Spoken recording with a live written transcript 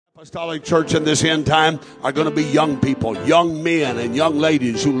Apostolic church in this end time are going to be young people, young men and young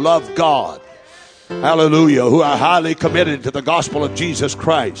ladies who love God. Hallelujah. Who are highly committed to the gospel of Jesus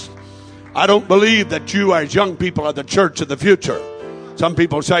Christ. I don't believe that you as young people are the church of the future. Some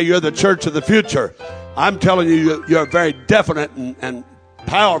people say you're the church of the future. I'm telling you, you're a very definite and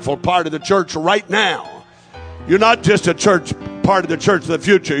powerful part of the church right now. You're not just a church, part of the church of the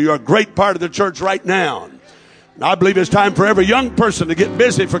future. You're a great part of the church right now. And I believe it's time for every young person to get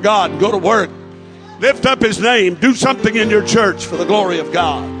busy for God and go to work. Lift up His name. Do something in your church for the glory of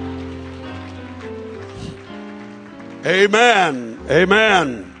God. Amen.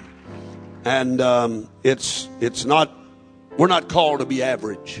 Amen. And it's not, we're not called to be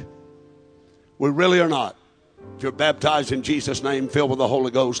average. We really are not. If you're baptized in Jesus' name, filled with the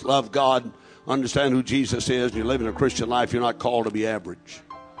Holy Ghost, love God, understand who Jesus is, and you're living a Christian life, you're not called to be average.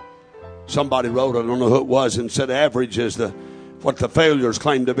 Somebody wrote, I don't know who it was, and said average is what the failures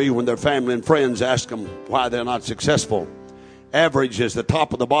claim to be when their family and friends ask them why they're not successful. Average is the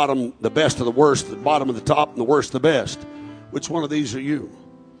top of the bottom, the best of the worst, the bottom of the top, and the worst of the best. Which one of these are you?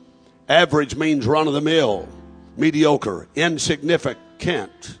 Average means run-of-the-mill, mediocre,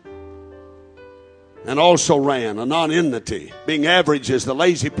 insignificant, and also ran, a non-entity. Being average is the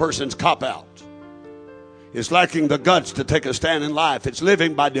lazy person's cop-out. It's lacking the guts to take a stand in life. It's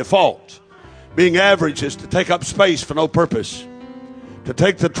living by default. Being average is to take up space for no purpose. To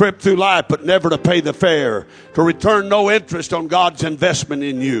take the trip through life but never to pay the fare. To return no interest on God's investment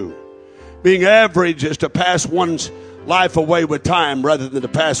in you. Being average is to pass one's life away with time rather than to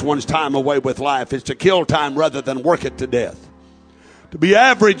pass one's time away with life. It's to kill time rather than work it to death. To be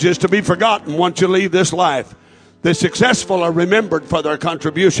average is to be forgotten once you leave this life. The successful are remembered for their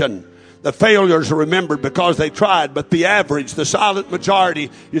contribution. The failures are remembered because they tried, but the average, the silent majority,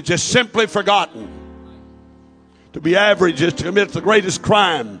 is just simply forgotten. To be average is to commit the greatest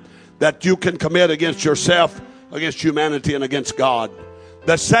crime that you can commit against yourself, against humanity, and against God.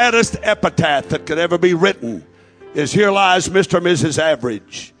 The saddest epitaph that could ever be written is, here lies Mr. and Mrs.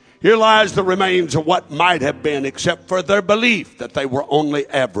 Average. Here lies the remains of what might have been, except for their belief that they were only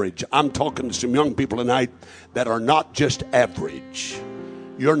average. I'm talking to some young people tonight that are not just average.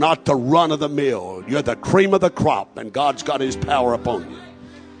 You're not the run of the mill. You're the cream of the crop, and God's got His power upon you.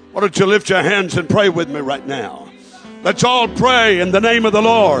 Why don't you lift your hands and pray with me right now? Let's all pray in the name of the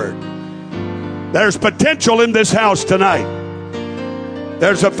Lord. There's potential in this house tonight.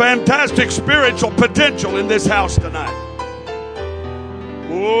 There's a fantastic spiritual potential in this house tonight.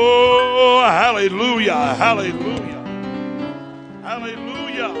 Oh, hallelujah, hallelujah, hallelujah.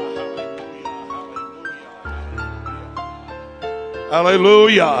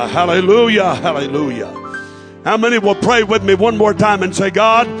 Hallelujah, hallelujah, hallelujah. How many will pray with me one more time and say,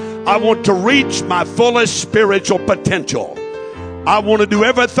 God, I want to reach my fullest spiritual potential. I want to do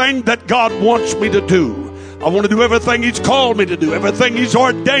everything that God wants me to do. I want to do everything He's called me to do, everything He's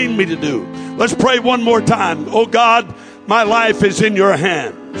ordained me to do. Let's pray one more time. Oh God, my life is in your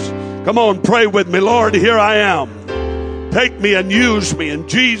hands. Come on, pray with me. Lord, here I am. Take me and use me in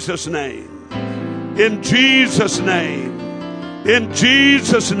Jesus' name. In Jesus' name. In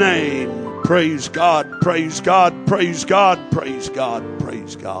Jesus' name. Praise God, praise God, praise God, praise God,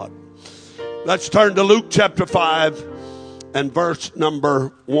 praise God. Let's turn to Luke chapter 5 and verse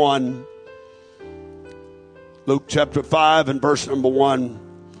number 1. Luke chapter 5 and verse number 1.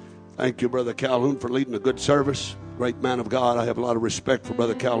 Thank you, Brother Calhoun, for leading a good service. Great man of God. I have a lot of respect for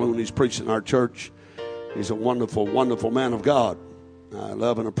Brother Calhoun. He's preaching in our church. He's a wonderful, wonderful man of God. I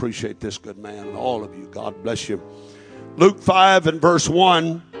love and appreciate this good man and all of you. God bless you. Luke 5 and verse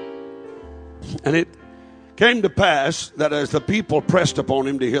 1. And it came to pass that as the people pressed upon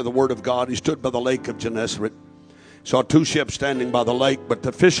him to hear the word of God, he stood by the lake of Gennesaret. Saw two ships standing by the lake, but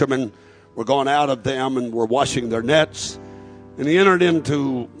the fishermen were gone out of them and were washing their nets. And he entered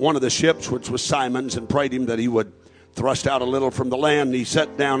into one of the ships, which was Simon's, and prayed him that he would thrust out a little from the land. And he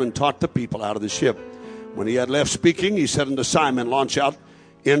sat down and taught the people out of the ship. When he had left speaking, he said unto Simon, launch out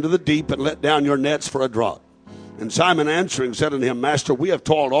into the deep and let down your nets for a draught. And Simon answering said unto him, Master, we have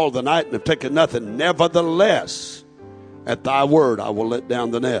toiled all the night and have taken nothing. Nevertheless, at thy word I will let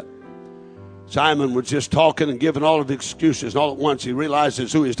down the net. Simon was just talking and giving all of his excuses. And all at once he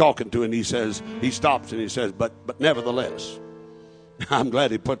realizes who he's talking to. And he says, he stops and he says, but nevertheless. I'm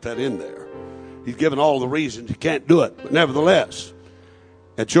glad he put that in there. He's given all the reasons he can't do it. But nevertheless,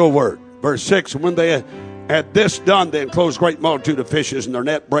 at your word. Verse 6, and when they had this done, they enclosed great multitude of fishes, and their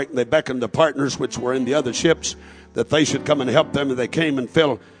net brake, and they beckoned the partners which were in the other ships, that they should come and help them. And they came and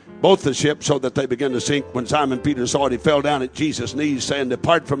filled both the ships, so that they began to sink. When Simon Peter saw it, he fell down at Jesus' knees, saying,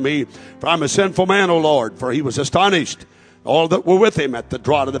 Depart from me, for I'm a sinful man, O Lord. For he was astonished all that were with him at the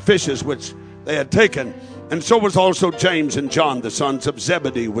draught of the fishes which they had taken. And so was also James and John, the sons of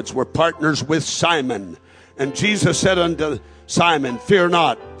Zebedee, which were partners with Simon. And Jesus said unto Simon, fear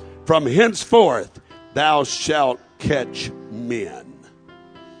not, from henceforth thou shalt catch men.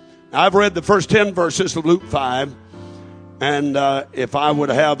 Now, I've read the first 10 verses of Luke 5, and if I would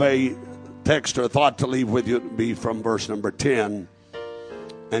have a text or a thought to leave with you, it would be from verse number 10.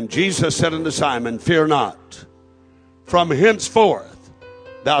 And Jesus said unto Simon, fear not, from henceforth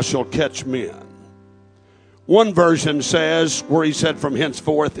thou shalt catch men. One version says, where he said from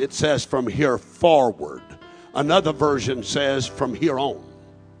henceforth, it says from here forward. Another version says from here on.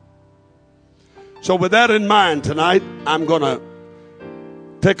 So with that in mind tonight, I'm going to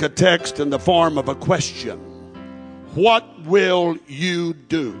pick a text in the form of a question. What will you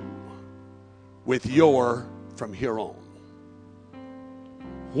do with your from here on?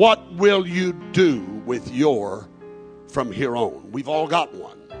 What will you do with your from here on? We've all got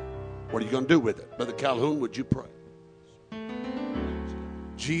one. What are you going to do with it? Brother Calhoun, would you pray?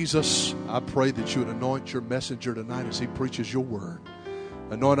 Jesus, I pray that you would anoint your messenger tonight as he preaches your word.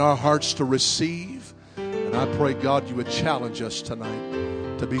 Anoint our hearts to receive. And I pray, God, you would challenge us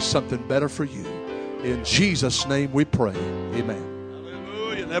tonight to be something better for you. In Jesus' name we pray. Amen.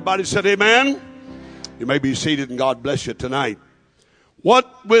 Hallelujah. And everybody said amen. You may be seated and God bless you tonight.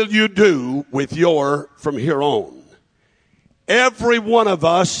 What will you do with your from here on? Every one of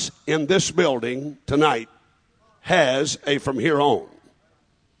us in this building tonight has a from here on.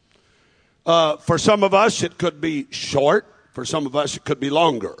 For some of us, it could be short. For some of us, it could be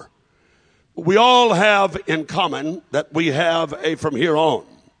longer. We all have in common that we have a from here on.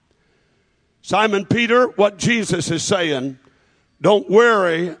 Simon Peter, what Jesus is saying, don't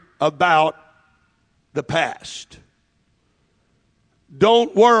worry about the past.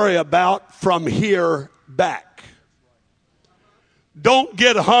 Don't worry about from here back. Don't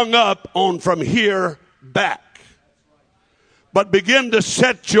get hung up on from here back. But begin to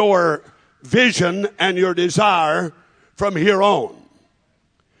set your vision and your desire from here on.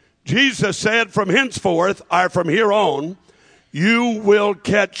 Jesus said, from henceforth, or from here on, you will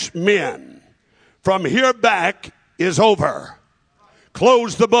catch men. From here back is over.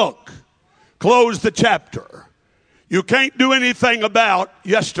 Close the book. Close the chapter. You can't do anything about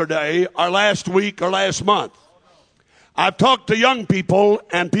yesterday or last week or last month. I've talked to young people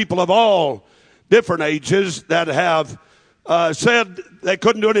and people of all different ages that have said they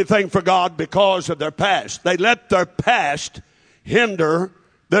couldn't do anything for God because of their past. They let their past hinder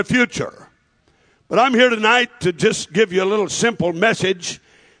their future. But I'm here tonight to just give you a little simple message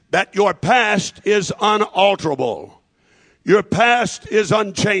that your past is unalterable. Your past is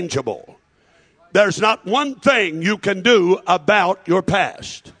unchangeable. There's not one thing you can do about your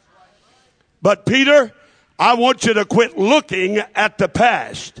past. But Peter, I want you to quit looking at the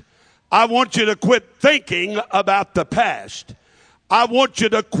past. I want you to quit thinking about the past. I want you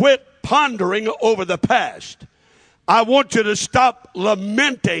to quit pondering over the past. I want you to stop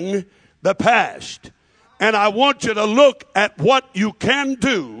lamenting the past. And I want you to look at what you can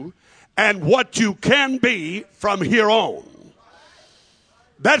do and what you can be from here on.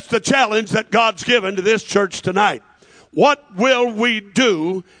 That's the challenge that God's given to this church tonight. What will we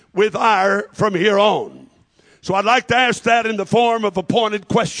do with our from here on? So I'd like to ask that in the form of a pointed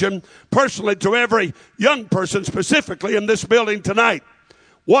question personally to every young person specifically in this building tonight.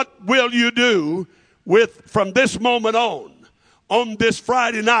 What will you do with from this moment on this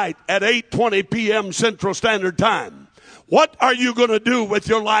Friday night at 8:20 p.m. Central Standard Time? What are you going to do with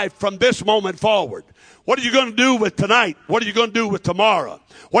your life from this moment forward? What are you going to do with tonight? What are you going to do with tomorrow?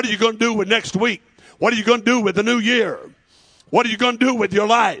 What are you going to do with next week? What are you going to do with the new year? What are you going to do with your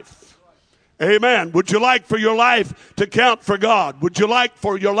life? Amen. Would you like for your life to count for God? Would you like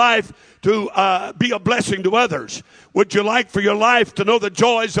for your life to be a blessing to others? Would you like for your life to know the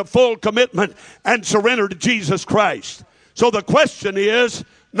joys of full commitment and surrender to Jesus Christ? So the question is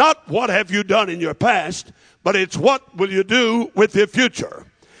not what have you done in your past, but it's what will you do with your future?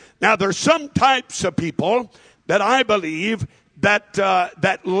 Now there's some types of people that I believe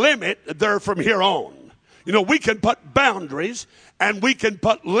that limit their from here on. You know, we can put boundaries and we can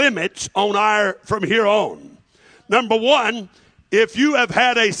put limits on our from here on. Number one, if you have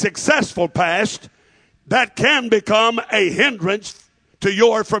had a successful past, that can become a hindrance to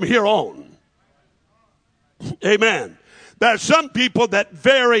your from here on. Amen. There are some people that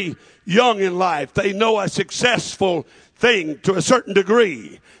very young in life, they know a successful thing to a certain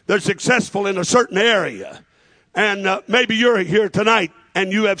degree. They're successful in a certain area. And maybe you're here tonight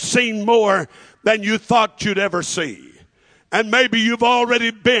and you have seen more than you thought you'd ever see. And maybe you've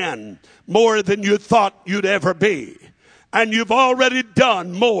already been more than you thought you'd ever be. and you've already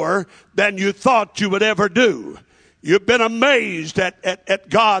done more than you thought you would ever do. You've been amazed at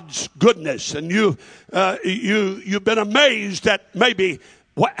God's goodness, and you've been amazed at maybe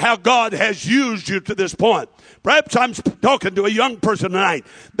how God has used you to this point. Perhaps I'm talking to a young person tonight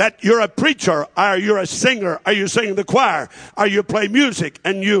that you're a preacher, or you're a singer, or you sing in the choir, or you play music,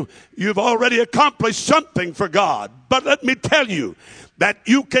 and you've already accomplished something for God. But let me tell you that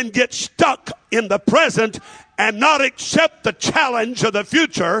you can get stuck in the present and not accept the challenge of the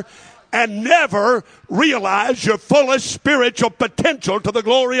future and never realize your fullest spiritual potential to the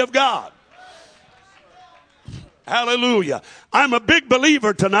glory of God. Hallelujah. I'm a big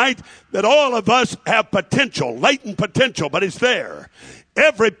believer tonight that all of us have potential, latent potential, but it's there.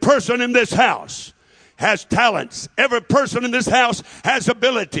 Every person in this house has talents. Every person in this house has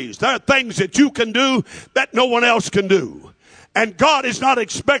abilities. There are things that you can do that no one else can do. And God is not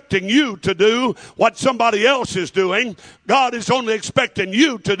expecting you to do what somebody else is doing. God is only expecting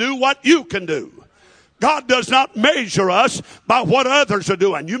you to do what you can do. God does not measure us by what others are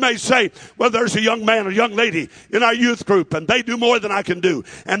doing. You may say, well, there's a young man or young lady in our youth group, and they do more than I can do.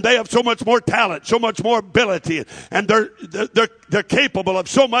 And they have so much more talent, so much more ability, and they're capable of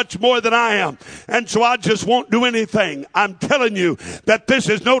so much more than I am. And so I just won't do anything. I'm telling you that this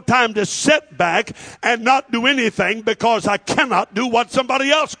is no time to sit back and not do anything because I cannot do what somebody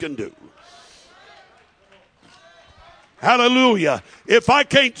else can do. Hallelujah. If I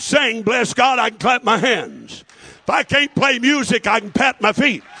can't sing, bless God, I can clap my hands. If I can't play music, I can pat my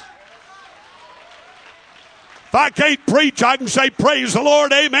feet. If I can't preach, I can say praise the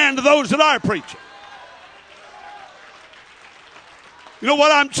Lord, amen to those that are preaching. You know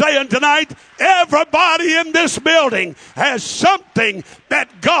what I'm saying tonight? Everybody in this building has something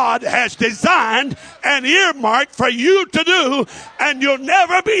that God has designed and earmarked for you to do, and you'll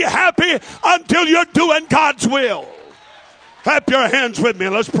never be happy until you're doing God's will. Clap your hands with me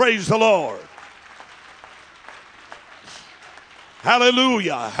and let's praise the Lord.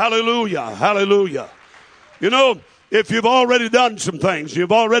 Hallelujah, hallelujah, hallelujah. You know, if you've already done some things,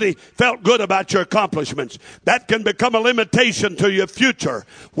 you've already felt good about your accomplishments, that can become a limitation to your future.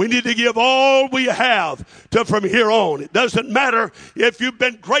 We need to give all we have to from here on. It doesn't matter if you've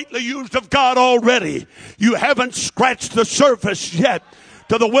been greatly used of God already. You haven't scratched the surface yet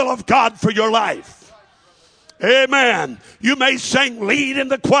to the will of God for your life. Amen. You may sing lead in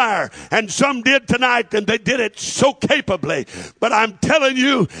the choir, and some did tonight, and they did it so capably. But I'm telling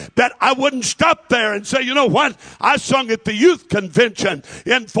you that I wouldn't stop there and say, you know what? I sung at the youth convention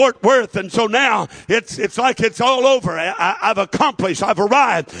in Fort Worth, and so now it's like it's all over. I've accomplished. I've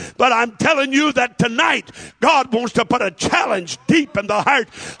arrived. But I'm telling you that tonight God wants to put a challenge deep in the heart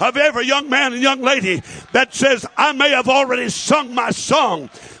of every young man and young lady that says, I may have already sung my song,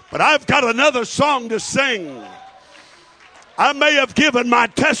 but I've got another song to sing. I may have given my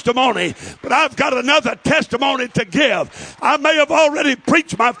testimony, but I've got another testimony to give. I may have already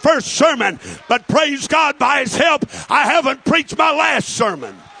preached my first sermon, but praise God, by His help, I haven't preached my last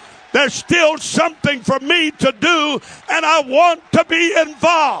sermon. There's still something for me to do, and I want to be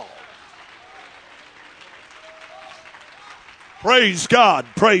involved. Praise God,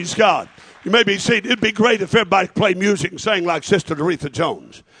 praise God. You may be seated. It'd be great if everybody played music and sang like Sister Aretha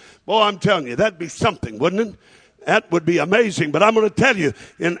Jones. Boy, I'm telling you, that'd be something, wouldn't it? That would be amazing. But I'm going to tell you,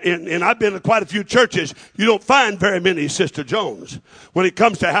 and I've been to quite a few churches, you don't find very many Sister Jones when it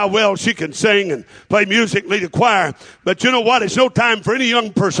comes to how well she can sing and play music, lead a choir. But you know what? It's no time for any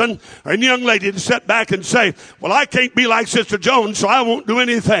young person or any young lady to sit back and say, well, I can't be like Sister Jones, so I won't do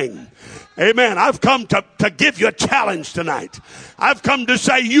anything. Amen. I've come to give you a challenge tonight. I've come to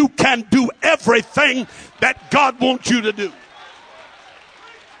say you can do everything that God wants you to do.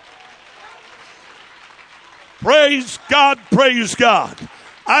 Praise God, praise God.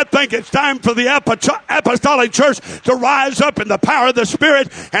 I think it's time for the apostolic church to rise up in the power of the Spirit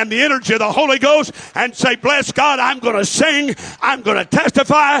and the energy of the Holy Ghost and say, bless God, I'm going to sing, I'm going to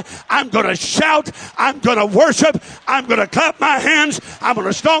testify, I'm going to shout, I'm going to worship, I'm going to clap my hands, I'm going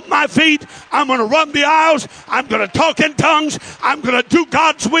to stomp my feet, I'm going to run the aisles, I'm going to talk in tongues, I'm going to do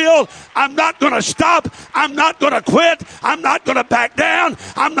God's will. I'm not going to stop, I'm not going to quit, I'm not going to back down,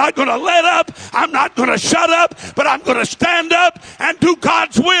 I'm not going to let up, I'm not going to shut up, but I'm going to stand up and do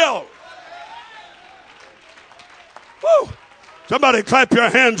God's will. Woo. Somebody clap your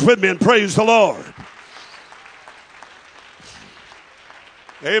hands with me and praise the Lord.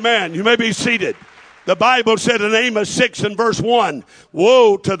 Amen. You may be seated. The Bible said in Amos 6 and verse 1,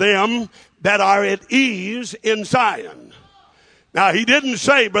 woe to them that are at ease in Zion. Now, he didn't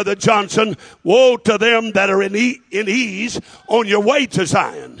say, Brother Johnson, woe to them that are in ease on your way to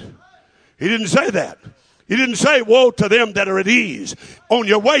Zion. He didn't say that. He didn't say, woe to them that are at ease on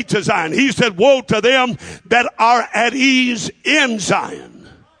your way to Zion. He said, woe to them that are at ease in Zion.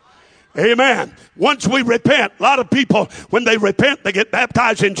 Amen. Once we repent, a lot of people, when they repent, they get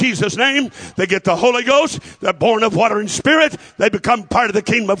baptized in Jesus' name. They get the Holy Ghost. They're born of water and spirit. They become part of the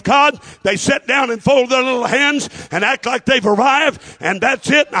kingdom of God. They sit down and fold their little hands and act like they've arrived. And that's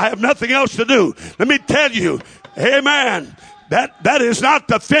it. I have nothing else to do. Let me tell you, amen. That is not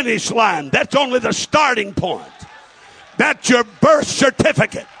the finish line. That's only the starting point. That's your birth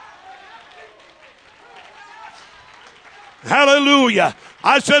certificate. Hallelujah.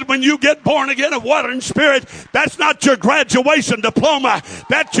 I said when you get born again of water and spirit, that's not your graduation diploma.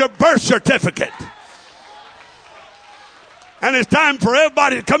 That's your birth certificate. And it's time for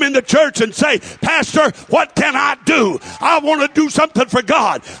everybody to come into church and say, Pastor, what can I do? I want to do something for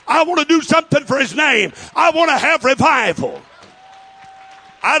God. I want to do something for his name. I want to have revival.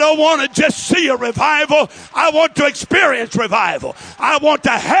 I don't want to just see a revival. I want to experience revival. I want to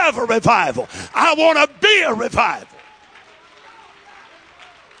have a revival. I want to be a revival.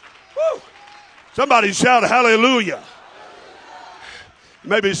 Woo. Somebody shout hallelujah.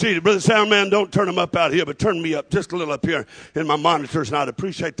 Maybe seated. Brother Soundman, don't turn them up out here, but turn me up just a little up here in my monitors, and I'd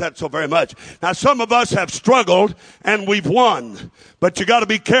appreciate that so very much. Now, some of us have struggled, and we've won, but you got to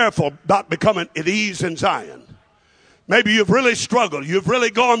be careful about becoming at ease in Zion. Maybe you've really struggled. You've really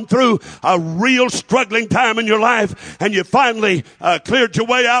gone through a real struggling time in your life, and you finally cleared your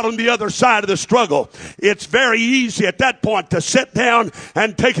way out on the other side of the struggle. It's very easy at that point to sit down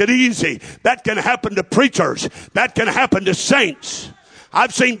and take it easy. That can happen to preachers. That can happen to saints.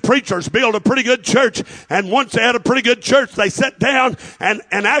 I've seen preachers build a pretty good church, and once they had a pretty good church, they sat down and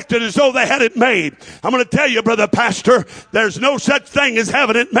acted as though they had it made. I'm going to tell you, brother pastor, there's no such thing as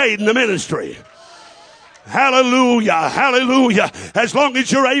having it made in the ministry. Hallelujah, hallelujah. As long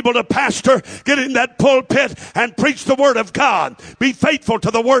as you're able to pastor, get in that pulpit and preach the word of God. Be faithful to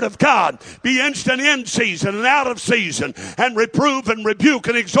the word of God. Be instant in season and out of season, and reprove and rebuke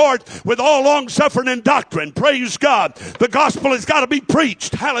and exhort with all long suffering and doctrine. Praise God. The gospel has got to be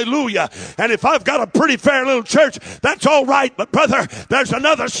preached. Hallelujah. And if I've got a pretty fair little church, that's all right. But brother, there's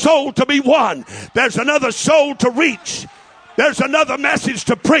another soul to be won. There's another soul to reach. There's another message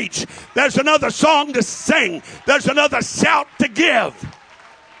to preach. There's another song to sing. There's another shout to give.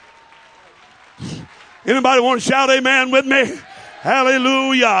 Anybody want to shout amen with me?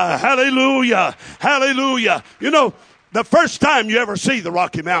 Hallelujah, hallelujah, hallelujah. You know, the first time you ever see the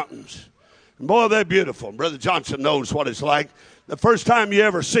Rocky Mountains, boy, they're beautiful. Brother Johnson knows what it's like. The first time you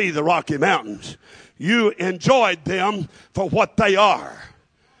ever see the Rocky Mountains, you enjoyed them for what they are.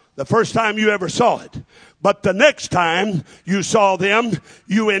 The first time you ever saw it. But the next time you saw them,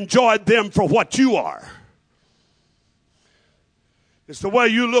 you enjoyed them for what you are. It's the way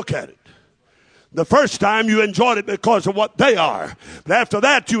you look at it. The first time you enjoyed it because of what they are. But after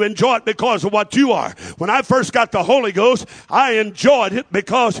that, you enjoy it because of what you are. When I first got the Holy Ghost, I enjoyed it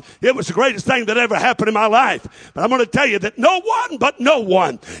because it was the greatest thing that ever happened in my life. But I'm going to tell you that no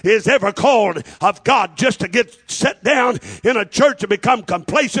one is ever called of God just to get set down in a church and become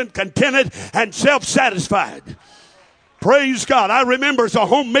complacent, contented, and self-satisfied. Praise God. I remember as a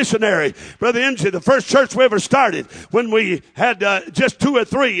home missionary, Brother Enzi, the first church we ever started, when we had just 2 or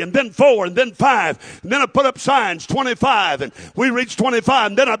 3, and then 4, and then 5. And then I put up signs, 25, and we reached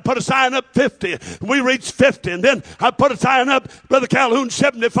 25. And then I put a sign up, 50. And we reached 50. And then I put a sign up, Brother Calhoun,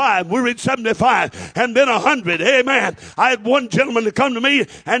 75. We reached 75. And then 100. Amen. I had one gentleman to come to me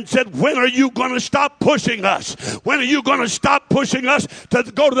and said, when are you going to stop pushing us? When are you going to stop pushing us to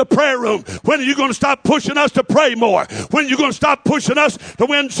go to the prayer room? When are you going to stop pushing us to pray more? When are you going to stop pushing us to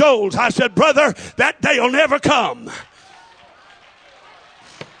win souls? I said, brother, that day will never come.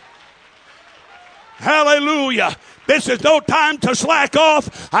 Hallelujah. This is no time to slack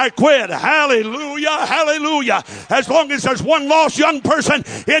off. I quit. Hallelujah. Hallelujah. As long as there's one lost young person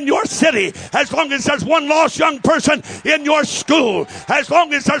in your city, as long as there's one lost young person in your school, as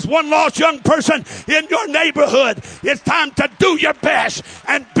long as there's one lost young person in your neighborhood, it's time to do your best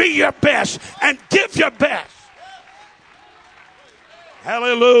and be your best and give your best.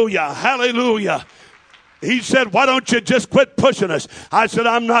 Hallelujah, hallelujah. He said, why don't you just quit pushing us? I said,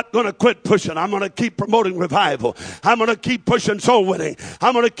 I'm not going to quit pushing. I'm going to keep promoting revival. I'm going to keep pushing soul winning.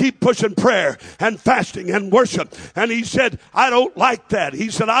 I'm going to keep pushing prayer and fasting and worship. And he said, I don't like that.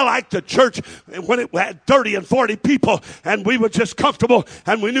 He said, I like the church when it had 30 and 40 people and we were just comfortable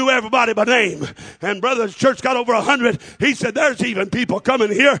and we knew everybody by name. And brother, the church got over 100. He said, there's even people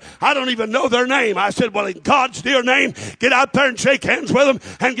coming here. I don't even know their name. I said, well, in God's dear name, get out there and shake hands with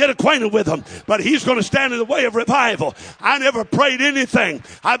them and get acquainted with them. But he's going to stand stand in the way of revival. I never prayed anything.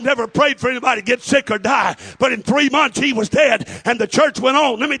 I've never prayed for anybody to get sick or die. But in 3 months, he was dead and the church went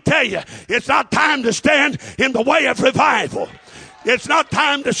on. Let me tell you, it's not time to stand in the way of revival. It's not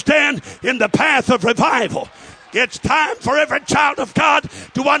time to stand in the path of revival. It's time for every child of God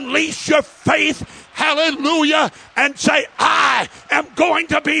to unleash your faith, hallelujah, and say, I am going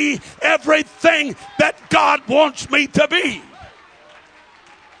to be everything that God wants me to be.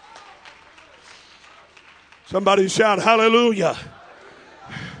 Somebody shout hallelujah.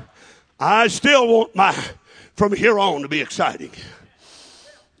 I still want my from here on to be exciting.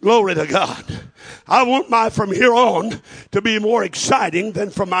 Glory to God. I want my from here on to be more exciting than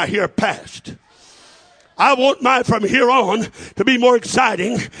from my here past. I want my from here on to be more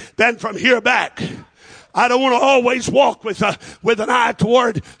exciting than from here back. I don't want to always walk with an eye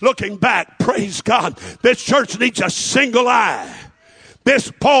toward looking back. Praise God. This church needs a single eye.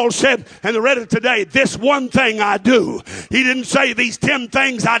 This, Paul said, and I read it today, this one thing I do. He didn't say these 10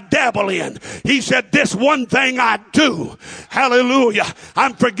 things I dabble in. He said this one thing I do. Hallelujah.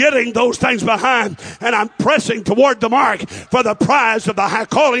 I'm forgetting those things behind and I'm pressing toward the mark for the prize of the high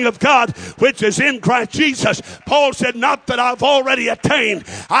calling of God, which is in Christ Jesus. Paul said, not that I've already attained.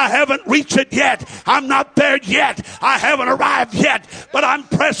 I haven't reached it yet. I'm not there yet. I haven't arrived yet, but I'm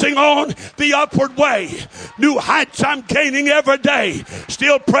pressing on the upward way. New heights I'm gaining every day.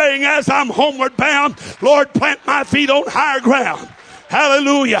 Still praying as I'm homeward bound. Lord, plant my feet on higher ground.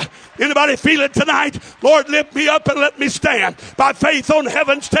 Hallelujah. Anybody feel it tonight? Lord, lift me up and let me stand by faith on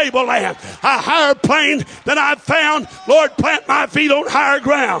heaven's tableland. A higher plane than I've found. Lord, plant my feet on higher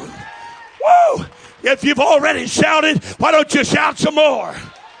ground. Woo! If you've already shouted, why don't you shout some more?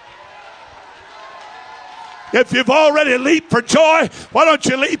 If you've already leaped for joy, why don't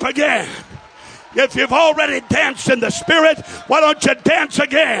you leap again? If you've already danced in the Spirit, why don't you dance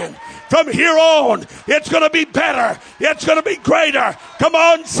again? From here on, it's going to be better. It's going to be greater. Come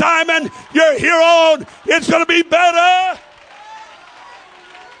on, Simon. You're here on. It's going to be better.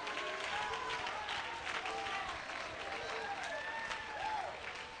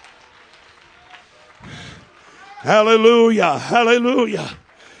 Hallelujah. Hallelujah.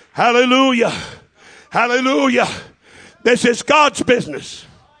 Hallelujah. Hallelujah. This is God's business.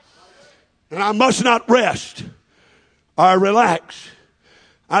 And I must not rest or relax.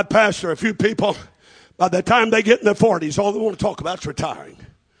 I pastor a few people. By the time they get in their 40s, all they want to talk about is retiring.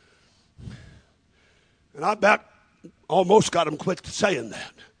 And I about almost got them quit saying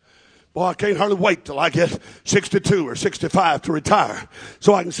that. Boy, I can't hardly wait till I get 62 or 65 to retire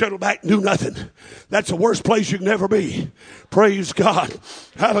so I can settle back and do nothing. That's the worst place you can ever be. Praise God.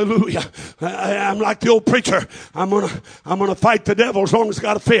 Hallelujah. I'm like the old preacher. I'm gonna fight the devil as long as I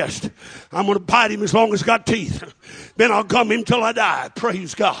got a fist. I'm gonna bite him as long as I got teeth. Then I'll gum him till I die.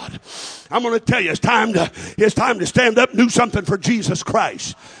 Praise God. I'm gonna tell you, it's time to stand up and do something for Jesus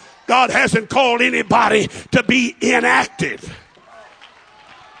Christ. God hasn't called anybody to be inactive.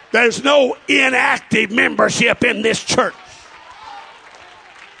 There's no inactive membership in this church.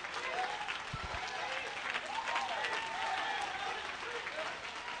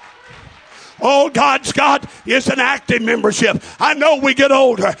 All God's got is an active membership. I know we get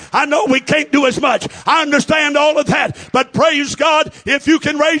older. I know we can't do as much. I understand all of that. But praise God, if you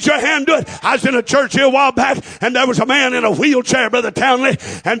can raise your hand to it. I was in a church here a while back, and there was a man in a wheelchair, Brother Townley,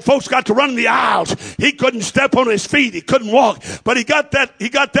 and folks got to run the aisles. He couldn't step on his feet. He couldn't walk. But he got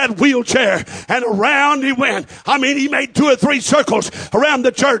that wheelchair, and around he went. I mean, he made 2 or 3 circles around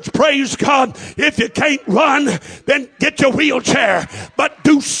the church. Praise God. If you can't run, then get your wheelchair. But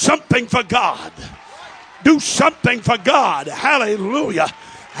do something for God. Do something for God. Hallelujah.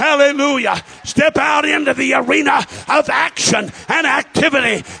 Hallelujah. Step out into the arena of action and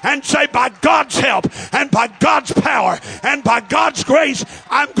activity and say, by God's help and by God's power and by God's grace,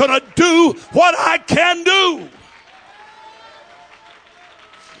 I'm going to do what I can do.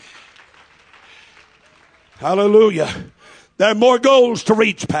 Hallelujah. There are more goals to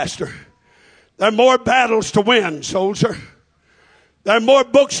reach, Pastor. There are more battles to win, soldier. There are more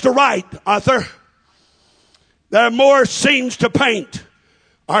books to write, author. There are more scenes to paint,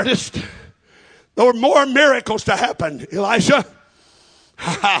 artist. There are more miracles to happen, Elijah.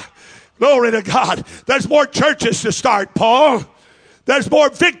 Glory to God. There's more churches to start, Paul. There's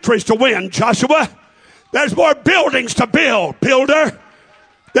more victories to win, Joshua. There's more buildings to build, builder.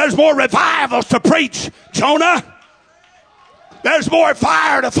 There's more revivals to preach, Jonah. There's more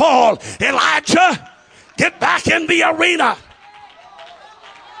fire to fall, Elijah. Get back in the arena.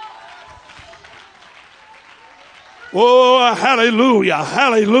 Oh, hallelujah,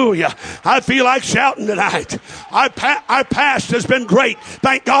 hallelujah. I feel like shouting tonight. Our past has been great.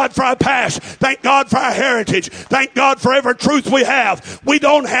 Thank God for our past. Thank God for our heritage. Thank God for every truth we have. We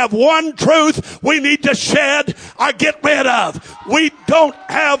don't have one truth we need to shed or get rid of. We don't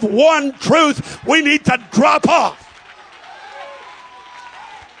have one truth we need to drop off.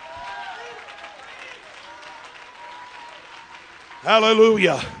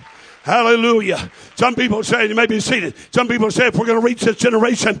 Hallelujah. Hallelujah. Some people say, you may be seated. Some people say if we're going to reach this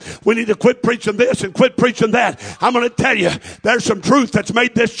generation, we need to quit preaching this and quit preaching that. I'm going to tell you, there's some truth that's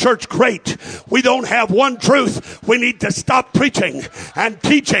made this church great. We don't have one truth. We need to stop preaching and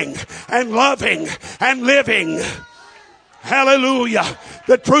teaching and loving and living. Hallelujah.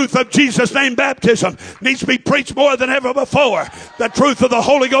 The truth of Jesus' name baptism needs to be preached more than ever before. The truth of the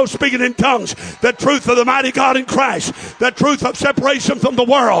Holy Ghost speaking in tongues. The truth of the mighty God in Christ. The truth of separation from the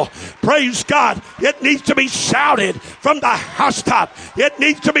world. Praise God. It needs to be shouted from the housetop. It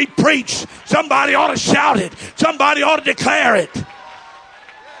needs to be preached. Somebody ought to shout it. Somebody ought to declare it.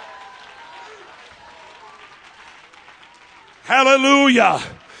 Hallelujah.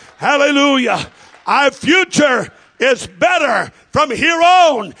 Hallelujah. Our future is better from here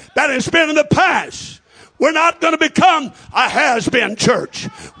on than it's been in the past. We're not going to become a has-been church.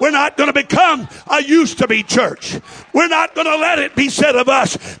 We're not going to become a used-to-be church. We're not going to let it be said of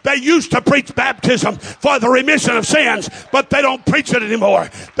us, they used to preach baptism for the remission of sins, but they don't preach it anymore.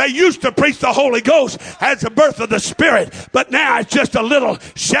 They used to preach the Holy Ghost as the birth of the Spirit, but now it's just a little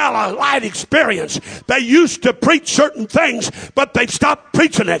shallow, light experience. They used to preach certain things, but they've stopped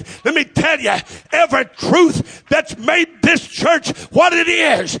preaching it. Let me tell you, every truth that's made this church what it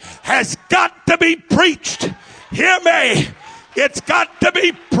is has got to be preached. Hear me. It's got to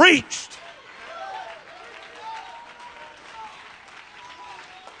be preached.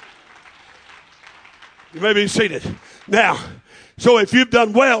 You may be seated. Now, so if you've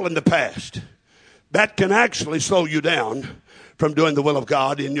done well in the past, that can actually slow you down from doing the will of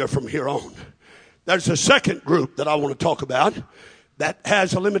God in your from here on. There's a second group that I want to talk about that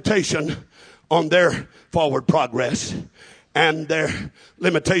has a limitation on their forward progress and their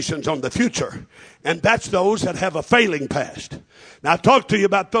limitations on the future. And that's those that have a failing past. Now, I've talked to you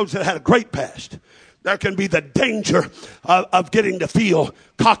about those that had a great past. There can be the danger of getting to feel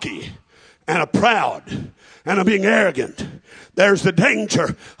cocky and proud and of being arrogant. There's the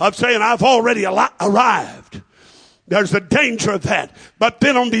danger of saying, I've already arrived. There's the danger of that. But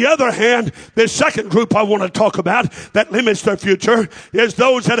then on the other hand, this second group I want to talk about that limits their future is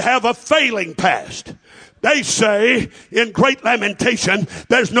those that have a failing past. They say in great lamentation,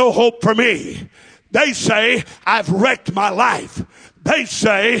 there's no hope for me. They say, I've wrecked my life. They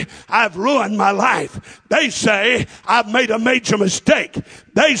say, I've ruined my life. They say, I've made a major mistake.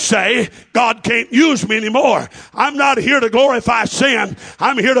 They say, God can't use me anymore. I'm not here to glorify sin.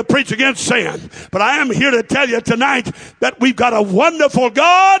 I'm here to preach against sin. But I am here to tell you tonight that we've got a wonderful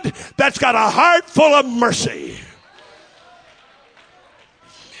God that's got a heart full of mercy.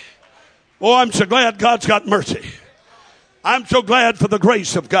 Oh, I'm so glad God's got mercy. I'm so glad for the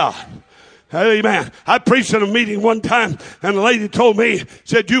grace of God. Amen. I preached in a meeting one time, and a lady told me,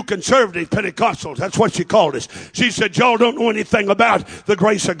 said, you conservative Pentecostals, that's what she called us. She said, y'all don't know anything about the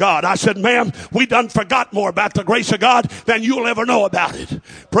grace of God. I said, ma'am, we done forgot more about the grace of God than you'll ever know about it.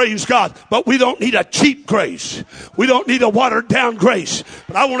 Praise God. But we don't need a cheap grace. We don't need a watered down grace.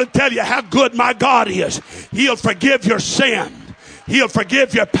 But I want to tell you how good my God is. He'll forgive your sin. He'll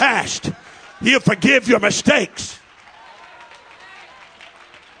forgive your past. He'll forgive your mistakes.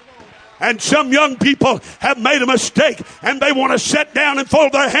 And some young people have made a mistake and they want to sit down and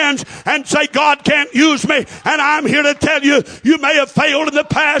fold their hands and say, God can't use me. And I'm here to tell you, you may have failed in the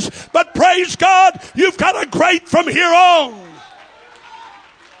past, but praise God, you've got a great from here on.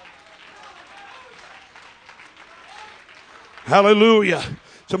 Hallelujah.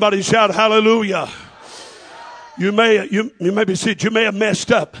 Somebody shout hallelujah. You may be seated. You may have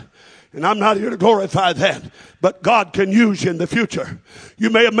messed up. And I'm not here to glorify that, but God can use you in the future. You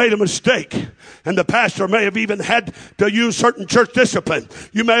may have made a mistake, and the pastor may have even had to use certain church discipline.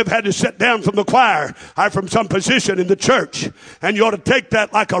 You may have had to sit down from the choir or from some position in the church, and you ought to take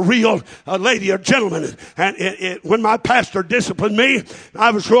that like a real lady or gentleman. And when my pastor disciplined me,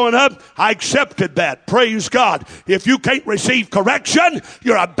 I was growing up, I accepted that. Praise God. If you can't receive correction,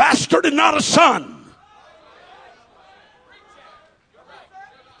 you're a bastard and not a son.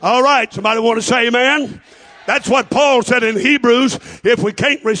 All right, somebody want to say amen? That's what Paul said in Hebrews. If we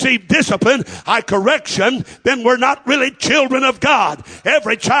can't receive discipline, correction, then we're not really children of God.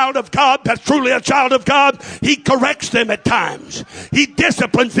 Every child of God that's truly a child of God, he corrects them at times. He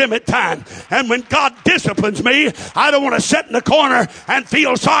disciplines them at times. And when God disciplines me, I don't want to sit in the corner and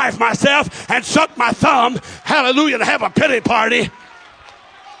feel sorry for myself and suck my thumb, hallelujah, and have a pity party.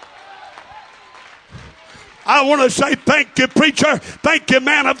 I want to say thank you, preacher. Thank you,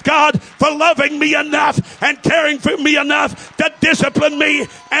 man of God, for loving me enough and caring for me enough to discipline me.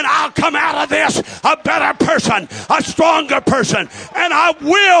 And I'll come out of this a better person, a stronger person. And I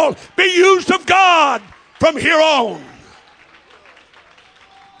will be used of God from here on.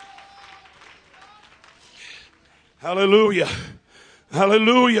 Hallelujah.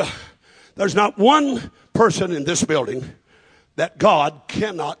 Hallelujah. There's not one person in this building that God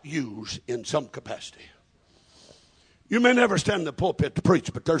cannot use in some capacity. You may never stand in the pulpit to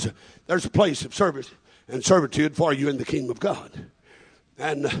preach, but there's a place of service and servitude for you in the kingdom of God.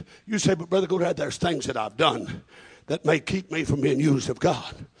 And you say, but Brother Godair, there's things that I've done that may keep me from being used of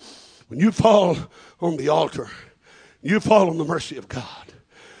God. When you fall on the altar, you fall on the mercy of God.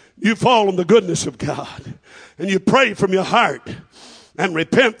 You fall on the goodness of God. And you pray from your heart and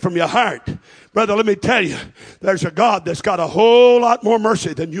repent from your heart. Brother, let me tell you, there's a God that's got a whole lot more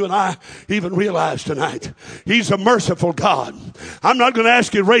mercy than you and I even realize tonight. He's a merciful God. I'm not going to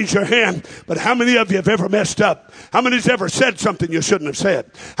ask you to raise your hand, but how many of you have ever messed up? How many's ever said something you shouldn't have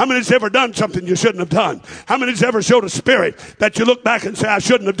said? How many's ever done something you shouldn't have done? How many's ever showed a spirit that you look back and say, I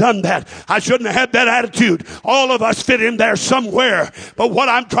shouldn't have done that. I shouldn't have had that attitude. All of us fit in there somewhere. But what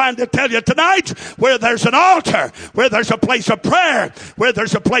I'm trying to tell you tonight, where there's an altar, where there's a place of prayer, where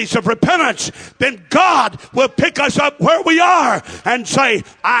there's a place of repentance, then God will pick us up where we are and say,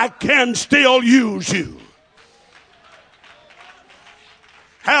 I can still use you.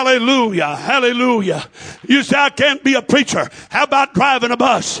 Hallelujah, hallelujah. You say, I can't be a preacher. How about driving a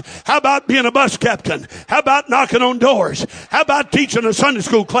bus? How about being a bus captain? How about knocking on doors? How about teaching a Sunday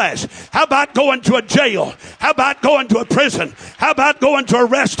school class? How about going to a jail? How about going to a prison? How about going to a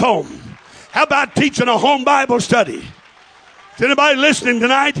rest home? How about teaching a home Bible study? Is anybody listening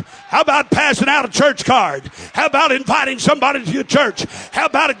tonight? How about passing out a church card? How about inviting somebody to your church? How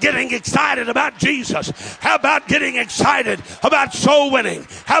about getting excited about Jesus? How about getting excited about soul winning?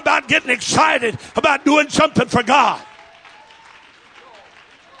 How about getting excited about doing something for God?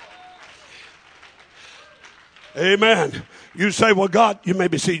 Amen. You say, well, God, you may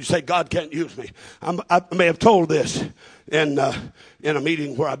be seated. You say, God can't use me. I may have told this in a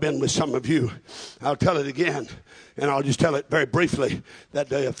meeting where I've been with some of you. I'll tell it again. And I'll just tell it very briefly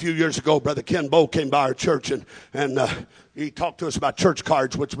that a few years ago, Brother Ken Bowe came by our church and he talked to us about church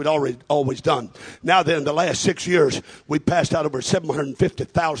cards, which we'd always done. Now then, the last 6 years, we passed out over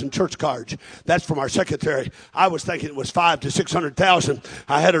 750,000 church cards. That's from our secretary. I was thinking it was 500,000 to 600,000.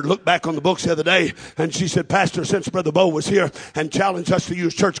 I had her look back on the books the other day, and she said, Pastor, since Brother Bowe was here and challenged us to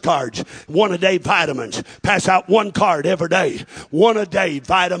use church cards, 1 a day vitamins, pass out 1 card every day. 1 a day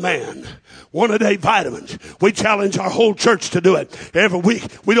vitamin. 1 a day vitamins. We challenge our whole church to do it every week.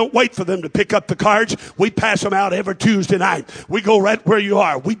 We don't wait for them to pick up the cards. We pass them out every Tuesday night. We go right where you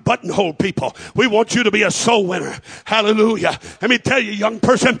are. We buttonhole people. We want you to be a soul winner. Hallelujah. Let me tell you, young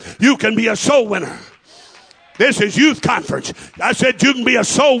person, you can be a soul winner. This is youth conference. I said you can be a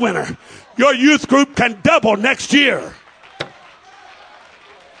soul winner. Your youth group can double next year.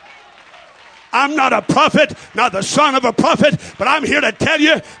 I'm not a prophet, not the son of a prophet, but I'm here to tell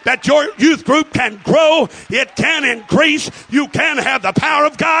you that your youth group can grow. It can increase. You can have the power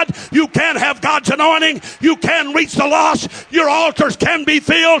of God. You can have God's anointing. You can reach the lost. Your altars can be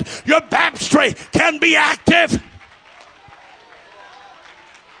filled. Your baptistry can be active.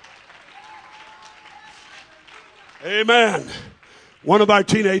 Amen. One of our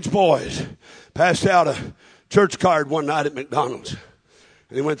teenage boys passed out a church card one night at McDonald's.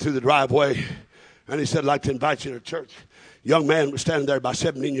 And he went through the driveway, and he said, I'd like to invite you to church. Young man was standing there about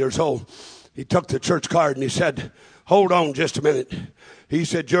 17 years old. He took the church card, and he said, hold on just a minute. He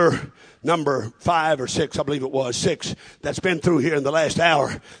said, you're number 5 or 6, I believe it was, 6, that's been through here in the last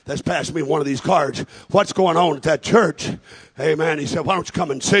hour that's passed me one of these cards. What's going on at that church? Amen. He said, why don't you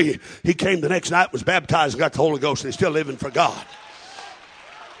come and see? He came the next night, was baptized, and got the Holy Ghost, and he's still living for God.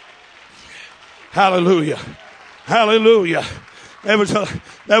 Hallelujah. Hallelujah. There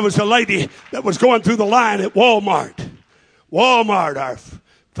was a lady that was going through the line at Walmart. Walmart, our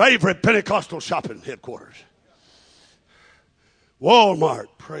favorite Pentecostal shopping headquarters. Walmart,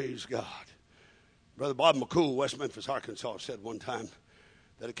 praise God. Brother Bob McCool, West Memphis, Arkansas, said one time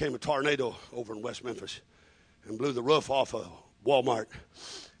that it came a tornado over in West Memphis and blew the roof off of Walmart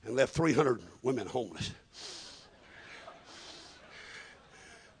and left 300 women homeless.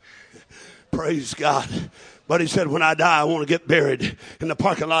 Praise God. But he said, when I die, I want to get buried in the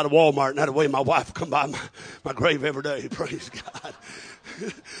parking lot of Walmart. And that way my wife will come by my grave every day. Praise God.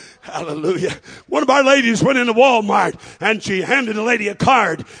 Hallelujah. One of our ladies went into Walmart and she handed a lady a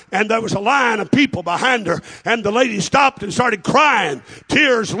card, and there was a line of people behind her, and the lady stopped and started crying,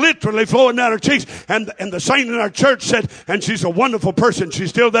 tears literally flowing down her cheeks. And the saint in our church said, and she's a wonderful person, she's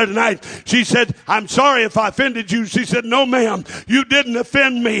still there tonight, she said, I'm sorry if I offended you. She said, no ma'am, you didn't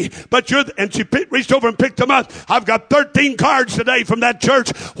offend me, but and she reached over and picked them up. I've got 13 cards today from that church.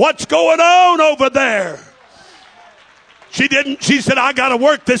 What's going on over there? She said, I got to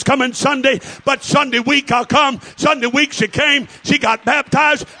work this coming Sunday, but Sunday week I'll come. Sunday week she came. She got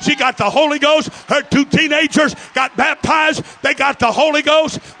baptized. She got the Holy Ghost. Her 2 teenagers got baptized. They got the Holy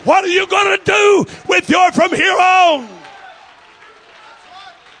Ghost. What are you going to do with your from here on?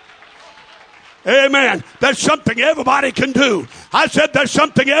 Amen. There's something everybody can do. I said there's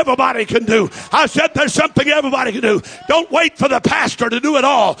something everybody can do. I said there's something everybody can do. Don't wait for the pastor to do it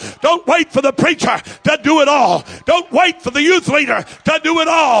all. Don't wait for the preacher to do it all. Don't wait for the youth leader to do it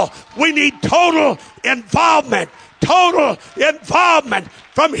all. We need total involvement. Total involvement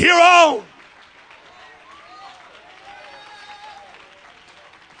from here on.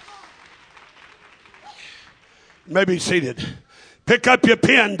 You may be seated. Pick up your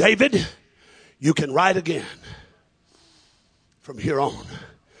pen, David. You can write again from here on.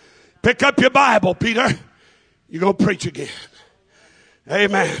 Pick up your Bible, Peter. You're going to preach again.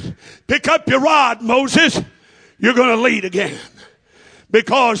 Amen. Pick up your rod, Moses. You're going to lead again.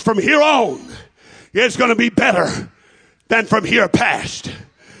 Because from here on, it's going to be better than from here past.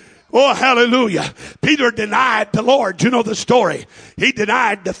 Oh, hallelujah. Peter denied the Lord. You know the story. He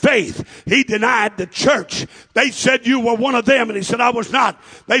denied the faith. He denied the church. They said you were one of them, and he said, I was not.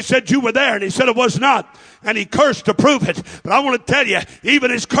 They said you were there, and he said, I was not. And he cursed to prove it. But I want to tell you,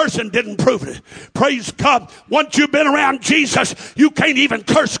 even his cursing didn't prove it. Praise God. Once you've been around Jesus, you can't even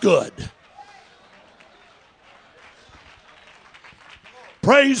curse good.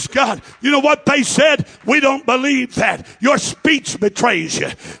 Praise God. You know what they said? We don't believe that. Your speech betrays you.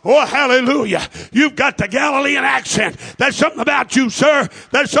 Oh, hallelujah. You've got the Galilean accent. There's something about you, sir.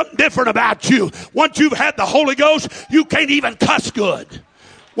 There's something different about you. Once you've had the Holy Ghost, you can't even cuss good.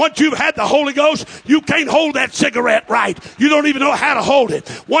 Once you've had the Holy Ghost, you can't hold that cigarette right. You don't even know how to hold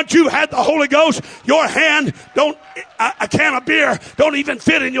it. Once you've had the Holy Ghost, your hand a can of beer don't even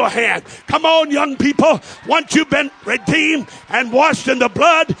fit in your hand. Come on, young people. Once you've been redeemed and washed in the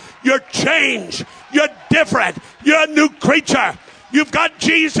blood, you're changed. You're different. You're a new creature. You've got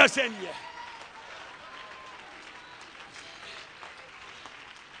Jesus in you.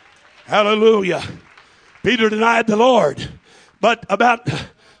 Hallelujah. Peter denied the Lord. But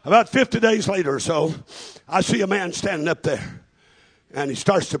about 50 days later or so, I see a man standing up there, and he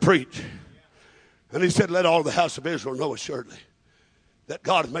starts to preach. And he said, let all the house of Israel know assuredly that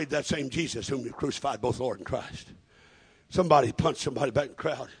God has made that same Jesus whom you crucified, both Lord and Christ. Somebody punched somebody back in the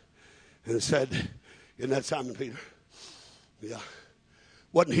crowd and said, isn't that Simon Peter? Yeah.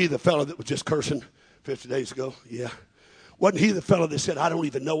 Wasn't he the fellow that was just cursing 50 days ago? Yeah. Wasn't he the fellow that said, I don't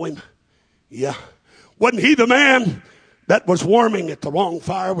even know him? Yeah. Wasn't he the man that was warming at the wrong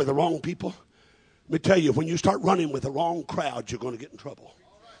fire with the wrong people? Let me tell you, when you start running with the wrong crowd, you're going to get in trouble.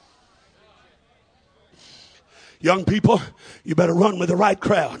 Young people, you better run with the right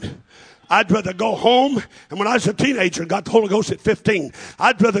crowd. I'd rather go home, and when I was a teenager and got the Holy Ghost at 15,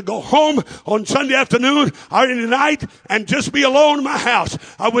 I'd rather go home on Sunday afternoon or in the night and just be alone in my house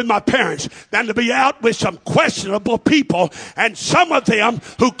or with my parents than to be out with some questionable people, and some of them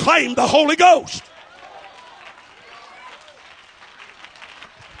who claim the Holy Ghost.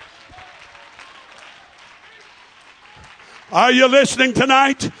 Are you listening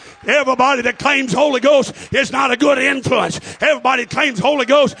tonight? Everybody that claims Holy Ghost is not a good influence. Everybody that claims Holy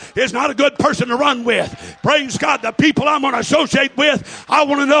Ghost is not a good person to run with. Praise God. The people I'm going to associate with, I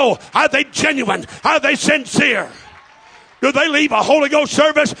want to know, are they genuine? Are they sincere? Do they leave a Holy Ghost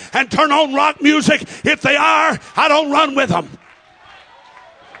service and turn on rock music? If they are, I don't run with them.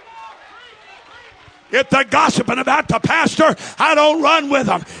 If they're gossiping about the pastor, I don't run with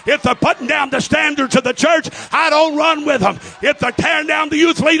them. If they're putting down the standards of the church, I don't run with them. If they're tearing down the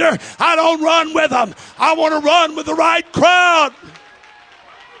youth leader, I don't run with them. I want to run with the right crowd.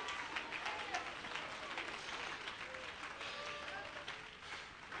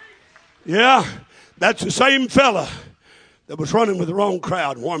 Yeah, that's the same fella that was running with the wrong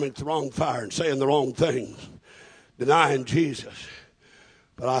crowd, warming at the wrong fire and saying the wrong things, denying Jesus.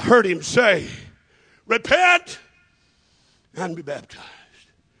 But I heard him say, repent and be baptized,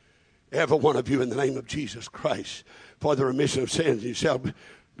 every one of you, in the name of Jesus Christ, for the remission of sins. You shall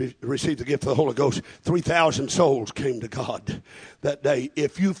be received the gift of the Holy Ghost. 3,000 souls came to God that day.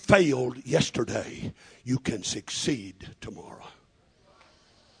 If you failed yesterday, you can succeed tomorrow.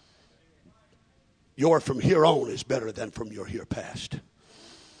 Your from here on is better than from your here past.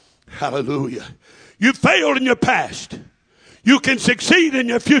 Hallelujah. You failed in your past. You can succeed in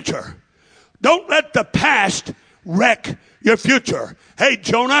your future. Don't let the past wreck your future. Hey,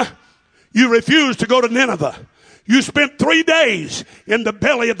 Jonah, you refused to go to Nineveh. You spent 3 days in the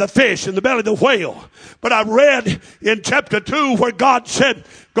belly of the fish, in the belly of the whale. But I read in chapter 2 where God said,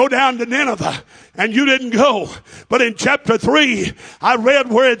 go down to Nineveh, and you didn't go. But in chapter 3, I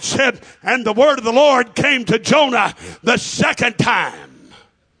read where it said, and the word of the Lord came to Jonah the second time.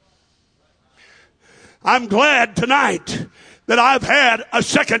 I'm glad tonight that I've had a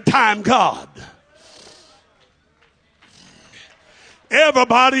second time God.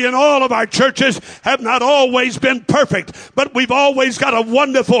 Everybody in all of our churches have not always been perfect, but we've always got a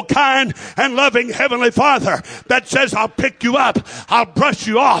wonderful, kind, and loving Heavenly Father that says, I'll pick you up, I'll brush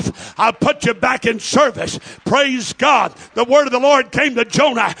you off, I'll put you back in service. Praise God. The word of the Lord came to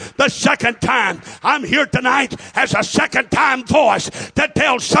Jonah the second time. I'm here tonight as a second time voice to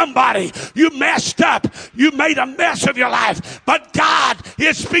tell somebody you messed up, you made a mess of your life, but God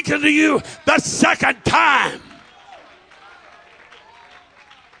is speaking to you the second time.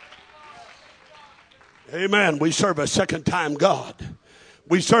 Amen. We serve a second time God.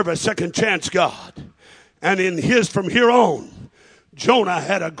 We serve a second chance God. And in his from here on, Jonah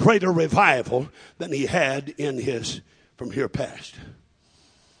had a greater revival than he had in his from here past.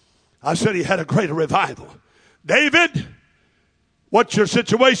 I said he had a greater revival. David, what's your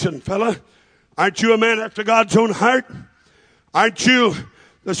situation, fella? Aren't you a man after God's own heart? Aren't you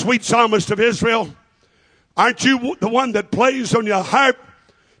the sweet psalmist of Israel? Aren't you the one that plays on your harp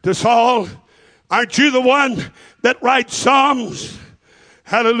to Saul? Aren't you the one that writes Psalms?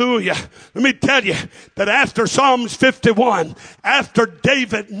 Hallelujah. Let me tell you that after Psalms 51, after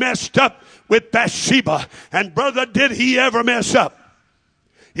David messed up with Bathsheba, and brother, did he ever mess up?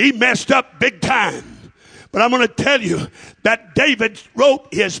 He messed up big time. But I'm going to tell you that David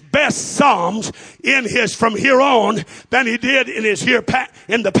wrote his best Psalms in his from here on than he did in his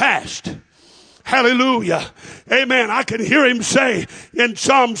in the past. Hallelujah. Amen. I can hear him say in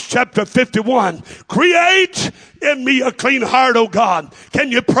Psalms chapter 51, create in me a clean heart, O God.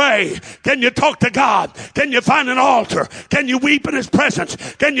 Can you pray? Can you talk to God? Can you find an altar? Can you weep in his presence?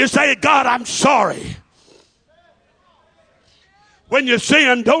 Can you say, God, I'm sorry? When you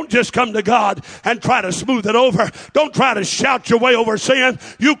sin, don't just come to God and try to smooth it over. Don't try to shout your way over sin.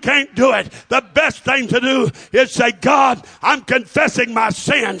 You can't do it. The best thing to do is say, God, I'm confessing my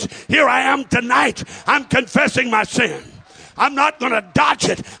sins. Here I am tonight. I'm confessing my sin. I'm not going to dodge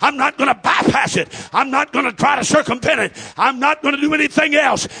it. I'm not going to bypass it. I'm not going to try to circumvent it. I'm not going to do anything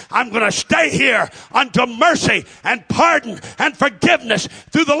else. I'm going to stay here until mercy and pardon and forgiveness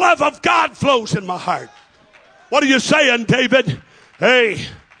through the love of God flows in my heart. What are you saying, David? Hey,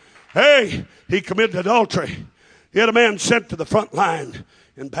 he committed adultery. He had a man sent to the front line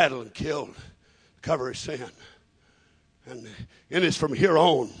in battle and killed to cover his sin. And in his from here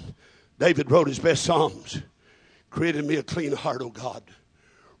on, David wrote his best Psalms. Create in me a clean heart, O God.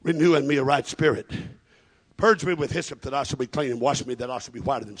 Renew in me a right spirit. Purge me with hyssop that I shall be clean, and wash me that I shall be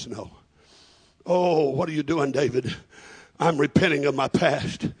whiter than snow. Oh, what are you doing, David? I'm repenting of my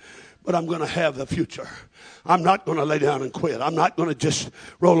past, but I'm going to have the future. I'm not going to lay down and quit. I'm not going to just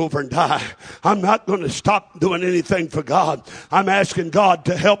roll over and die. I'm not going to stop doing anything for God. I'm asking God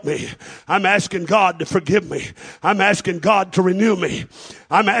to help me. I'm asking God to forgive me. I'm asking God to renew me.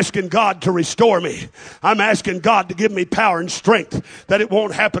 I'm asking God to restore me. I'm asking God to give me power and strength that it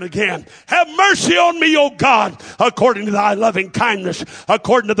won't happen again. Have mercy on me, O God, according to thy loving kindness,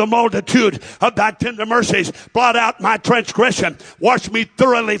 according to the multitude of thy tender mercies. Blot out my transgression. Wash me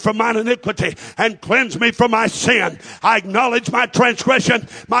thoroughly from mine iniquity and cleanse me from my sin. I acknowledge my transgression.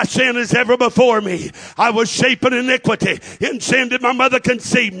 My sin is ever before me. I was shapen in iniquity. In sin did my mother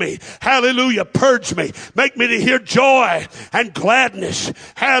conceive me. Hallelujah. Purge me. Make me to hear joy and gladness.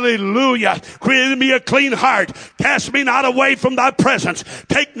 Hallelujah. Create in me a clean heart. Cast me not away from thy presence.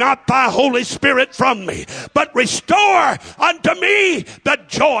 Take not thy Holy Spirit from me, but restore unto me the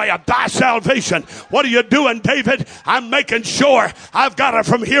joy of thy salvation. What are you doing, David? I'm making sure I've got it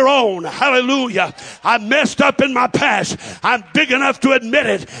from here on. Hallelujah. I messed up in my past. I'm big enough to admit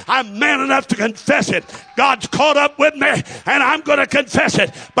it. I'm man enough to confess it. God's caught up with me, and I'm going to confess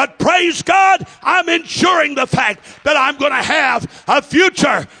it. But praise God, I'm ensuring the fact that I'm going to have a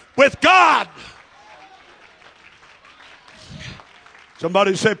future with God.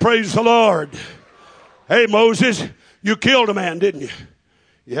 Somebody say, praise the Lord. Hey, Moses, you killed a man, didn't you?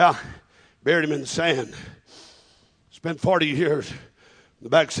 Yeah, buried him in the sand. Spent 40 years on the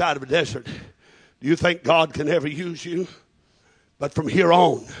backside of a desert. Do you think God can ever use you? But from here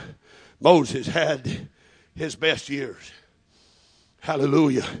on, Moses had his best years.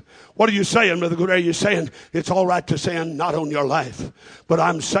 Hallelujah. What are you saying, Brother Godair? You're saying it's all right to sin, not on your life. But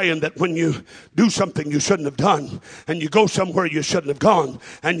I'm saying that when you do something you shouldn't have done, and you go somewhere you shouldn't have gone,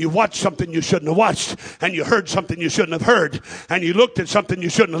 and you watch something you shouldn't have watched, and you heard something you shouldn't have heard, and you looked at something you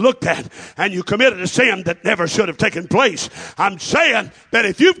shouldn't have looked at, and you committed a sin that never should have taken place. I'm saying that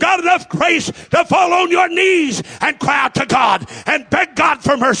if you've got enough grace to fall on your knees and cry out to God and beg God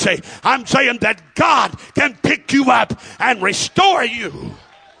for mercy, I'm saying that God can pick you up and restore you.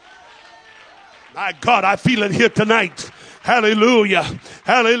 My God, I feel it here tonight. Hallelujah.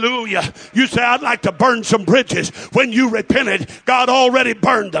 Hallelujah. You say, I'd like to burn some bridges. When you repented, God already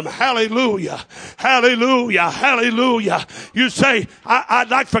burned them. Hallelujah. Hallelujah. Hallelujah. You say, I'd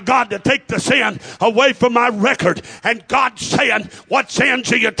like for God to take the sin away from my record. And God's saying, what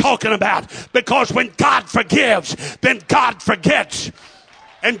sins are you talking about? Because when God forgives, then God forgets.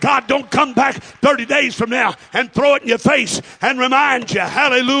 And God don't come back 30 days from now and throw it in your face and remind you.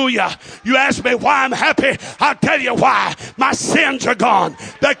 Hallelujah. You ask me why I'm happy. I'll tell you why. My sins are gone.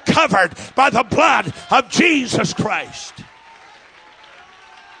 They're covered by the blood of Jesus Christ.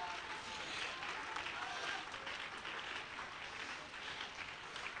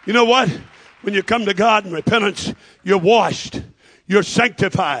 You know what? When you come to God in repentance, you're washed. You're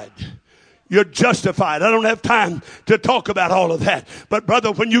sanctified. You're justified. I don't have time to talk about all of that. But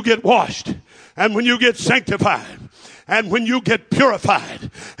brother, when you get washed and when you get sanctified and when you get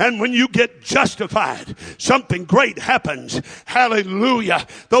purified and when you get justified, something great happens. Hallelujah.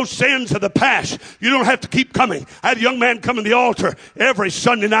 Those sins of the past, you don't have to keep coming. I had a young man come to the altar every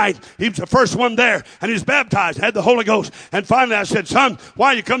Sunday night. He was the first one there, and he was baptized, had the Holy Ghost. And finally I said, son,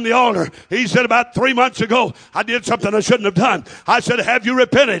 why you come to the altar? He said, about 3 months ago, I did something I shouldn't have done. I said, have you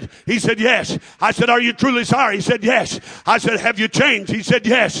repented? He said, yes. I said, are you truly sorry? He said, yes. I said, have you changed? He said,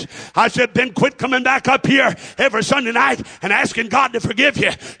 yes. I said, then quit coming back up here every Sunday night and asking God to forgive you.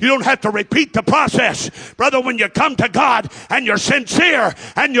 You don't have to repeat the process. Brother, when you come to God and you're sincere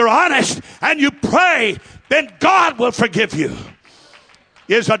and you're honest and you pray, then God will forgive you.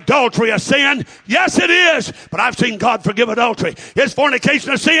 Is adultery a sin? Yes, it is. But I've seen God forgive adultery. Is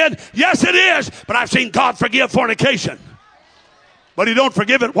fornication a sin? Yes, it is. But I've seen God forgive fornication. But he don't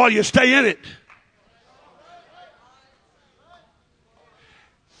forgive it while you stay in it.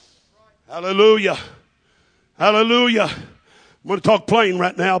 Hallelujah. Hallelujah. I'm going to talk plain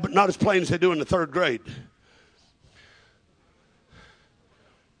right now, but not as plain as they do in the third grade.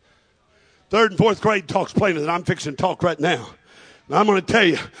 Third and fourth grade talks plainer than I'm fixing to talk right now. And I'm going to tell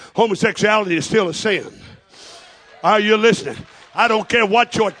you, homosexuality is still a sin. Are you listening? I don't care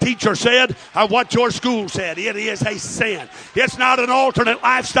what your teacher said or what your school said. It is a sin. It's not an alternate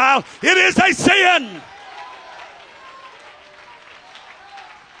lifestyle. It is a sin.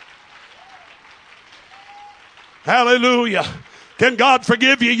 Hallelujah. Can God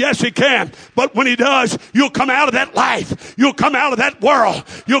forgive you? Yes, he can. But when he does, you'll come out of that life. You'll come out of that world.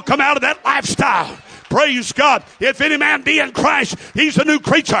 You'll come out of that lifestyle. Praise God. If any man be in Christ, he's a new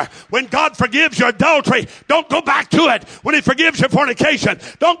creature. When God forgives your adultery, don't go back to it. When he forgives your fornication,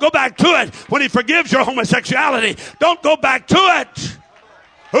 don't go back to it. When he forgives your homosexuality, don't go back to it.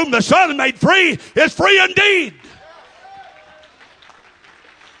 Whom the Son made free is free indeed.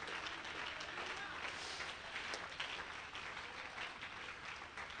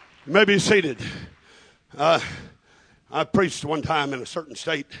 You may be seated. I preached one time in a certain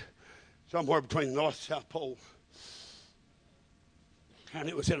state, somewhere between the North and South Pole. And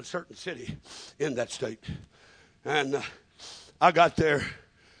it was in a certain city in that state. And I got there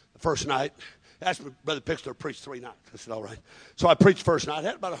the first night. Asked me, Brother Pixler preached 3 nights. I said, all right. So I preached first night. I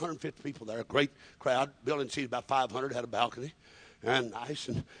had about 150 people there. A great crowd. Building seated about 500. Had a balcony. And nice.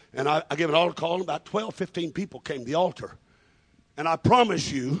 And I gave an altar call. And about 12, 15 people came to the altar. And I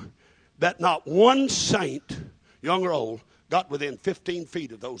promise you that not one saint, young or old, got within 15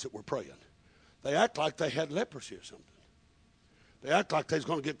 feet of those that were praying. They act like they had leprosy or something. They act like they was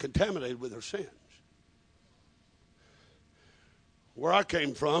going to get contaminated with their sins. Where I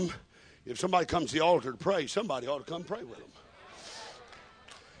came from, if somebody comes to the altar to pray, somebody ought to come pray with them.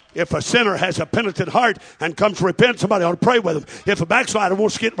 If a sinner has a penitent heart and comes to repent, somebody ought to pray with them. If a backslider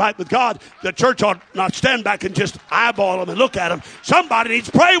wants to get right with God, the church ought not stand back and just eyeball them and look at them. Somebody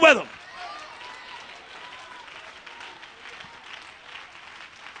needs to pray with them.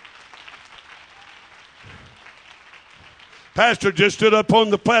 Pastor just stood up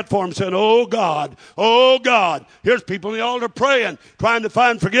on the platform and said, oh God, oh God. Here's people in the altar praying, trying to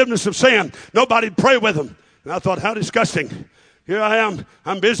find forgiveness of sin. Nobody'd pray with them. And I thought, how disgusting. Here I am.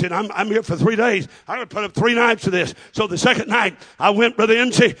 I'm busy. And I'm here for 3 days. I'm going to put up 3 nights of this. So the second night, I went, Brother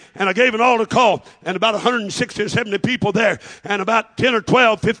Enzi, and I gave an altar call. And about 160 or 70 people there. And about 10 or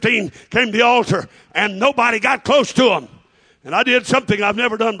 12, 15 came to the altar. And nobody got close to them. And I did something I've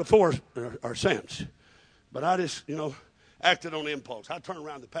never done before or since. But I just, acted on impulse. I turned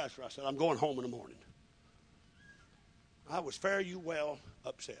around to the pastor. I said, I'm going home in the morning. I was fare you well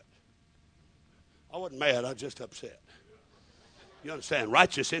upset. I wasn't mad. I was just upset. You understand?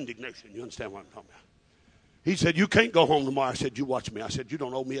 Righteous indignation. You understand what I'm talking about? He said, you can't go home tomorrow. I said, you watch me. I said, you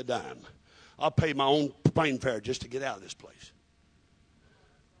don't owe me a dime. I'll pay my own plane fare just to get out of this place.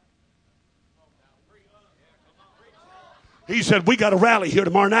 He said, we got a rally here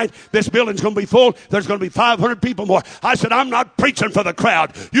tomorrow night. This building's going to be full. There's going to be 500 people more. I said, I'm not preaching for the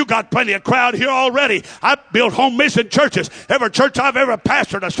crowd. You got plenty of crowd here already. I built home mission churches. Every church I've ever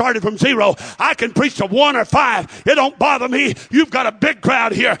pastored, I started from 0. I can preach to 1 or 5. It don't bother me. You've got a big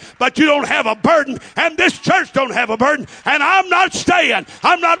crowd here, but you don't have a burden, and this church don't have a burden, and I'm not staying.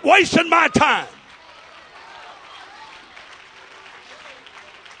 I'm not wasting my time.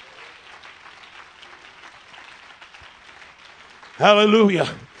 Hallelujah.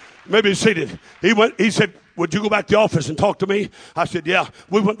 Maybe seated. He said, would you go back to the office and talk to me? I said, yeah.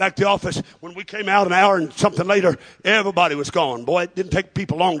 We went back to the office. When we came out an hour and something later, everybody was gone. Boy, it didn't take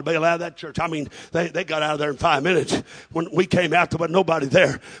people long to bail out of that church. I mean, they got out of there in 5 minutes. When we came out, there was nobody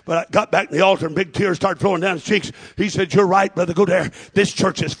there. But I got back in the altar and big tears started flowing down his cheeks. He said, you're right, Brother Godair. This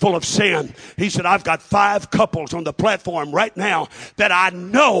church is full of sin. He said, I've got 5 couples on the platform right now that I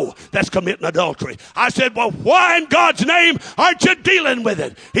know that's committing adultery. I said, well, why in God's name aren't you dealing with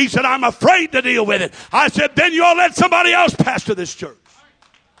it? He said, I'm afraid to deal with it. I said, then you ought to let somebody else pastor this church.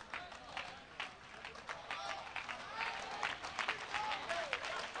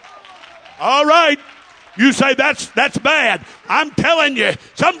 All right. You say that's bad. I'm telling you,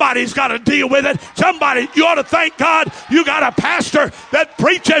 somebody's got to deal with it. Somebody, you ought to thank God you got a pastor that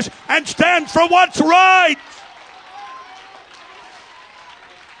preaches and stands for what's right.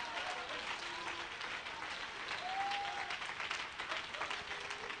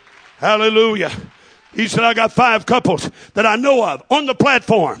 Hallelujah. He said, I got 5 couples that I know of on the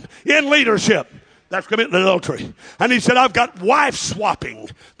platform in leadership that's committing adultery. And he said, I've got wife swapping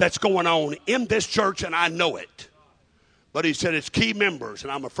that's going on in this church, and I know it. But he said, it's key members,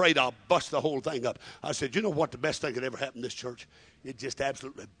 and I'm afraid I'll bust the whole thing up. I said, you know what the best thing that ever happened in this church? It just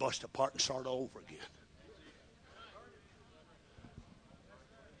absolutely bust apart and start all over again.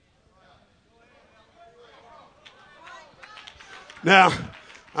 Now,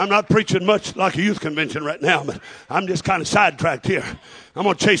 I'm not preaching much like a youth convention right now, but I'm just kind of sidetracked here. I'm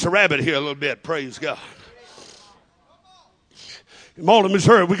going to chase a rabbit here a little bit. Praise God. In Malden,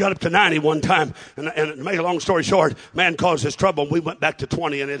 Missouri, we got up to 90 one time. And to make a long story short, man caused us trouble, and we went back to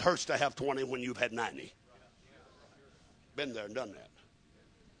 20, and it hurts to have 20 when you've had 90. Been there and done that.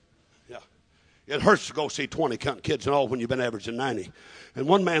 Yeah. It hurts to go see 20 counting kids and all when you've been averaging 90. And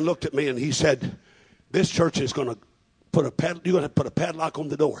one man looked at me, and he said, this church is going to you're going to put a padlock on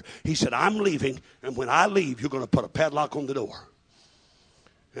the door. He said, I'm leaving, and when I leave, you're going to put a padlock on the door.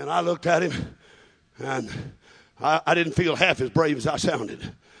 And I looked at him, and I didn't feel half as brave as I sounded.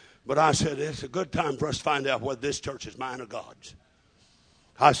 But I said, it's a good time for us to find out whether this church is mine or God's.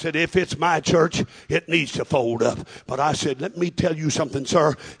 I said, if it's my church, it needs to fold up. But I said, let me tell you something,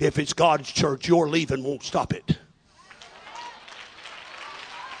 sir. If it's God's church, your leaving won't stop it.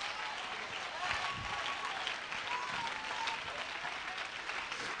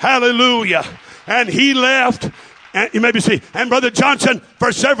 Hallelujah. And he left. And you maybe see. And Brother Johnson,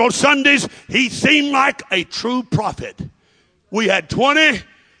 for several Sundays, he seemed like a true prophet. We had 20,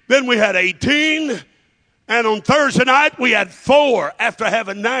 then we had 18, and on Thursday night we had 4 after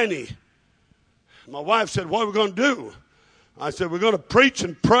having 90. My wife said, what are we going to do? I said, we're going to preach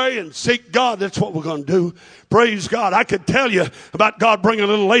and pray and seek God. That's what we're going to do. Praise God. I could tell you about God bringing a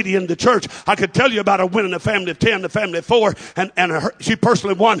little lady into church. I could tell you about her winning a family of 10, the family of 4. And she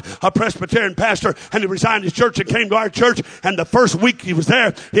personally won a Presbyterian pastor. And he resigned his church and came to our church. And the first week he was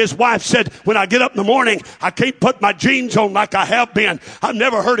there, his wife said, when I get up in the morning, I can't put my jeans on like I have been. I've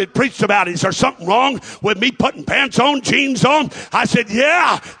never heard it preached about. Is there something wrong with me putting pants on, jeans on? I said,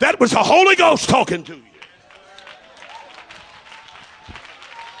 yeah, that was the Holy Ghost talking to you.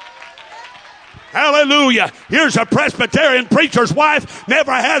 Hallelujah. Here's a Presbyterian preacher's wife,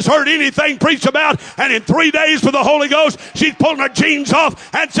 never has heard anything preached about, and in 3 days with the Holy Ghost, she's pulling her jeans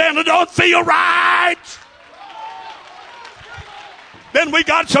off and saying, it don't feel right. Then we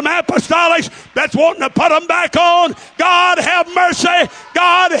got some apostolics that's wanting to put them back on. God have mercy.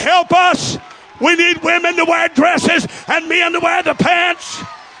 God help us. We need women to wear dresses and men to wear the pants.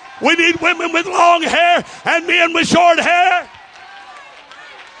 We need women with long hair and men with short hair.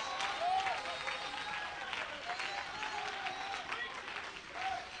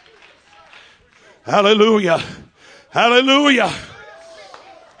 Hallelujah. Hallelujah.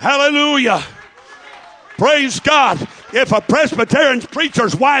 Hallelujah. Praise God. If a Presbyterian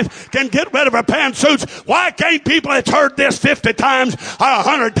preacher's wife can get rid of her pantsuits, why can't people that's heard this 50 times or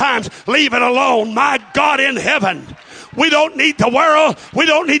 100 times leave it alone? My God in heaven. We don't need the world. We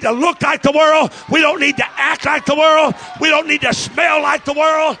don't need to look like the world. We don't need to act like the world. We don't need to smell like the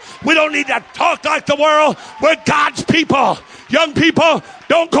world. We don't need to talk like the world. We're God's people. Young people,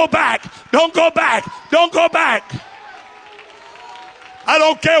 don't go back. Don't go back. Don't go back. I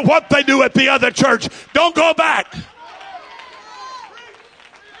don't care what they do at the other church. Don't go back.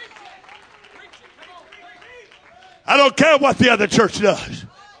 I don't care what the other church does.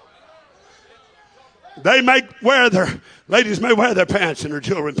 They may ladies may wear their pants and their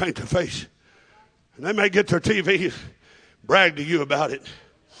jewelry and paint their face. And they may get their TV, brag to you about it.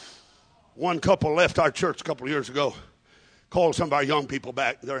 One couple left our church a couple of years ago, called some of our young people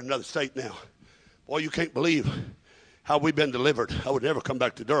back. They're in another state now. Boy, you can't believe how we've been delivered. I would never come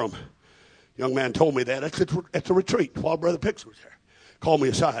back to Durham. Young man told me that at the retreat while Brother Pix was there. Called me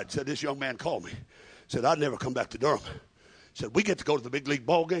aside, said, this young man called me. Said, I'd never come back to Durham. Said, we get to go to the big league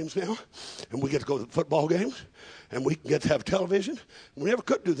ball games now, and we get to go to the football games, and we get to have television. We never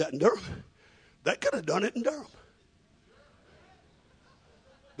could do that in Durham. They could have done it in Durham.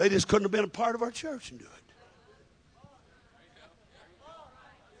 They just couldn't have been a part of our church and do it.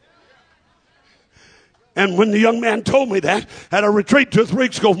 And when the young man told me that at a retreat 2 or 3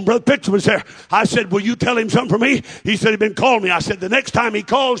 weeks ago, when Brother Pitts was there, I said, will you tell him something from me? He said he'd been calling me. I said, the next time he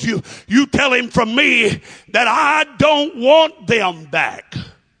calls you, you tell him from me that I don't want them back.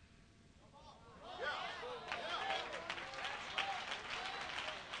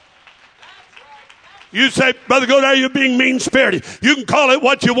 You say, Brother Godair, you're being mean-spirited. You can call it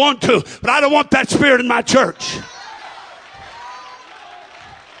what you want to, but I don't want that spirit in my church.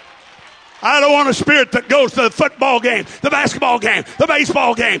 I don't want a spirit that goes to the football game, the basketball game, the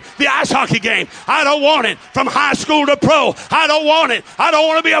baseball game, the ice hockey game. I don't want it. From high school to pro, I don't want it. I don't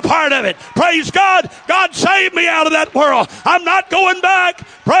want to be a part of it. Praise God. God saved me out of that world. I'm not going back.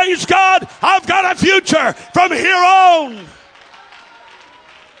 Praise God. I've got a future from here on.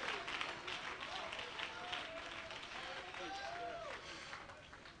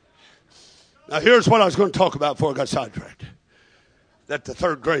 Now here's what I was going to talk about before I got sidetracked. That the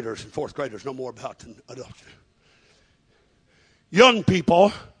third graders and fourth graders know more about than adults. Young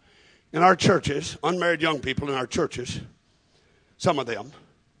people in our churches, unmarried young people in our churches, some of them,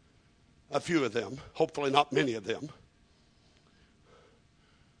 a few of them, hopefully not many of them,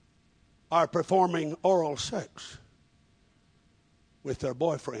 are performing oral sex with their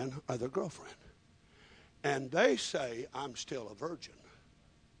boyfriend or their girlfriend. And they say, I'm still a virgin.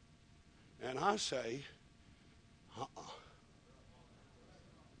 And I say,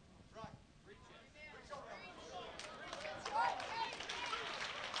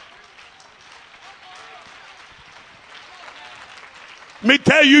 Let me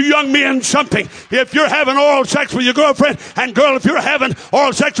tell you young men something. If you're having oral sex with your girlfriend, and girl, if you're having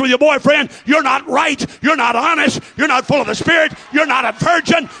oral sex with your boyfriend, you're not right. You're not honest. You're not full of the Spirit. You're not a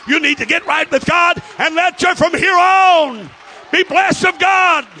virgin. You need to get right with God and let you from here on be blessed of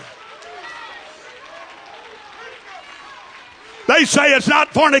God. They say it's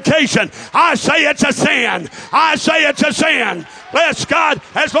not fornication. I say it's a sin. I say it's a sin. Bless God.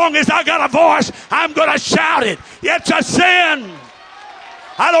 As long as I got a voice, I'm going to shout it. It's a sin.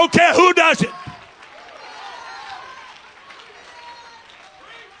 I don't care who does it.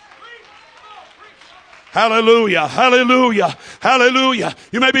 Hallelujah, hallelujah, hallelujah.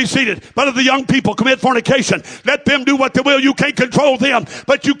 You may be seated. But if the young people commit fornication, let them do what they will. You can't control them,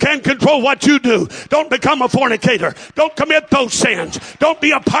 but you can control what you do. Don't become a fornicator. Don't commit those sins. Don't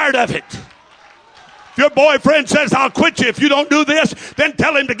be a part of it. If your boyfriend says, I'll quit you if you don't do this, then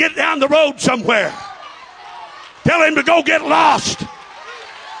tell him to get down the road somewhere. Tell him to go get lost.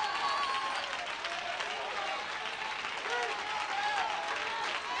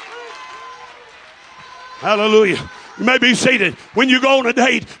 Hallelujah. You may be seated. When you go on a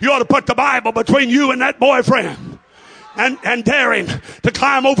date, you ought to put the Bible between you and that boyfriend and dare him to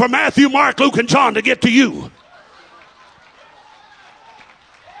climb over Matthew, Mark, Luke, and John to get to you.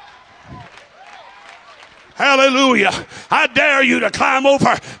 Hallelujah. I dare you to climb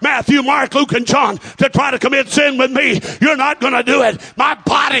over Matthew, Mark, Luke, and John to try to commit sin with me. You're not going to do it. My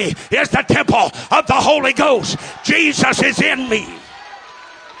body is the temple of the Holy Ghost. Jesus is in me.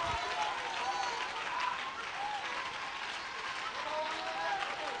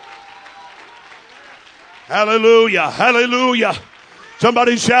 Hallelujah. Hallelujah.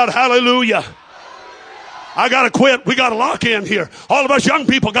 Somebody shout hallelujah. I got to quit. We got to lock in here. All of us young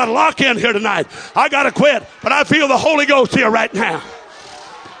people got to lock in here tonight. I got to quit. But I feel the Holy Ghost here right now.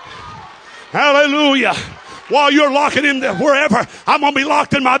 Hallelujah. While you're locking in wherever, I'm going to be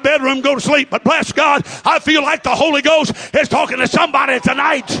locked in my bedroom, go to sleep. But bless God, I feel like the Holy Ghost is talking to somebody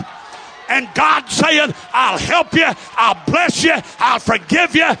tonight. And God's saying, I'll help you, I'll bless you, I'll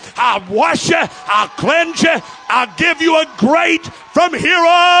forgive you, I'll wash you, I'll cleanse you, I'll give you a great from here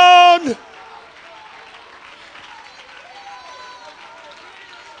on.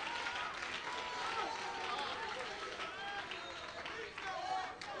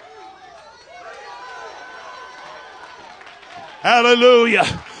 Hallelujah.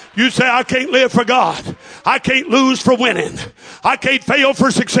 You say, I can't live for God. I can't lose for winning. I can't fail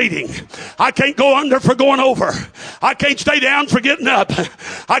for succeeding. I can't go under for going over. I can't stay down for getting up.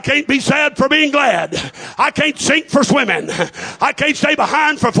 I can't be sad for being glad. I can't sink for swimming. I can't stay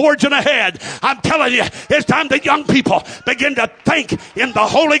behind for forging ahead. I'm telling you, it's time that young people begin to think in the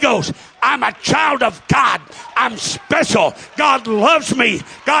Holy Ghost. I'm a child of God. I'm special. God loves me.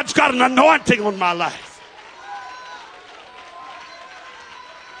 God's got an anointing on my life.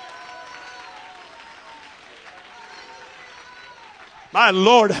 My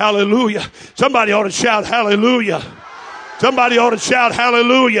Lord, hallelujah. Somebody ought to shout hallelujah. Somebody ought to shout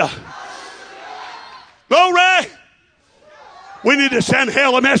hallelujah. Glory. We need to send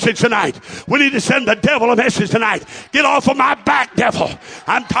hell a message tonight. We need to send the devil a message tonight. Get off of my back, devil.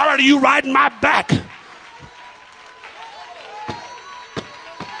 I'm tired of you riding my back.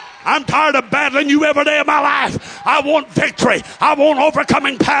 I'm tired of battling you every day of my life. I want victory. I want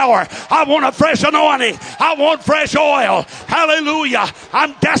overcoming power. I want a fresh anointing. I want fresh oil. Hallelujah.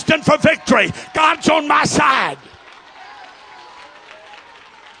 I'm destined for victory. God's on my side.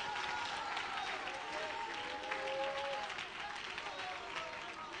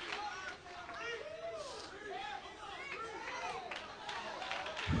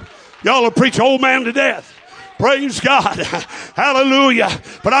 Y'all will preach old man to death. Praise God. Hallelujah.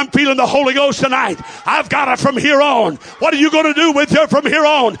 But I'm feeling the Holy Ghost tonight. I've got it from here on. What are you going to do with you from here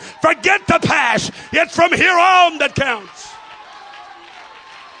on? Forget the past. It's from here on that counts.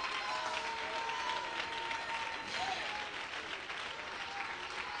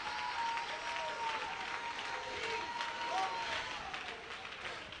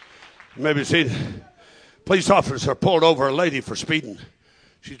 Maybe see, police officer pulled over a lady for speeding.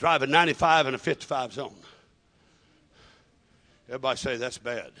 She's driving 95 in a 55 zone. Everybody say, that's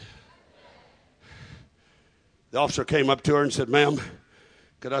bad. The officer came up to her and said, ma'am,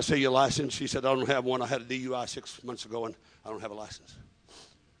 could I see your license? She said, I don't have one. I had a DUI 6 months ago and I don't have a license.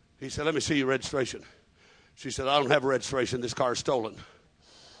 He said, let me see your registration. She said, I don't have a registration. This car is stolen.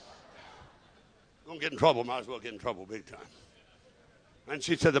 Don't get in trouble. Might as well get in trouble big time. And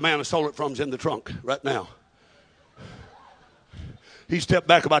she said, the man I stole it from is in the trunk right now. He stepped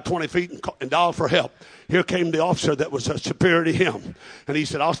back about 20 feet and dialed for help. Here came the officer that was superior to him. And he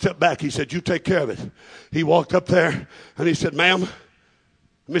said, I'll step back. He said, you take care of it. He walked up there and he said, ma'am, let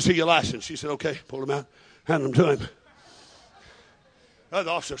me see your license. She said, okay. Pulled him out, handed him to him. The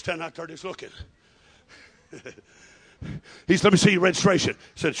other officer standing out there just looking. He said, let me see your registration.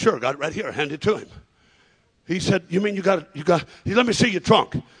 He said, sure, got it right here. Handed it to him. He said, you mean you got it? Let me see your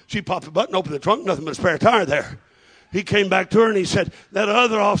trunk. She popped the button, opened the trunk, nothing but a spare tire there. He came back to her and he said, that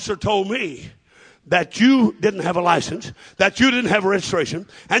other officer told me that you didn't have a license, that you didn't have a registration,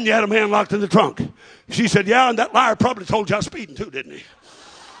 and you had a man locked in the trunk. She said, yeah, and that liar probably told you I was speeding too, didn't he?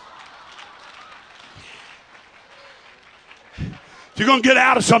 If you're going to get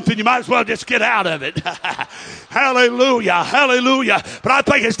out of something, you might as well just get out of it. Hallelujah, hallelujah. But I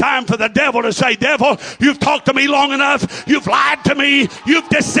think it's time for the devil to say, devil, you've talked to me long enough. You've lied to me. You've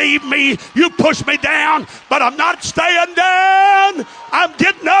deceived me. You've pushed me down. But I'm not staying down. I'm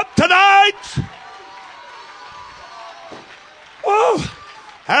getting up tonight. Oh,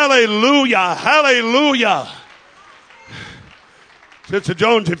 hallelujah, hallelujah. Sister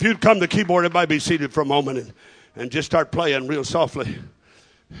Jones, if you'd come to the keyboard, everybody be seated for a moment and just start playing real softly.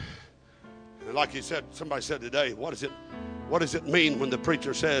 And like you said, somebody said today, what does it mean when the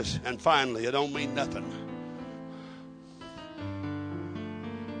preacher says, and finally, it don't mean nothing?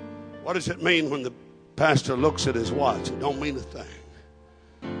 What does it mean when the pastor looks at his watch? It don't mean a thing.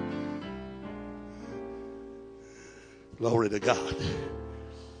 Glory to God.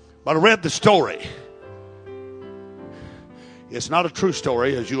 But I read the story. It's not a true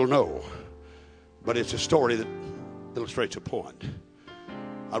story, as you'll know, but it's a story that illustrates a point.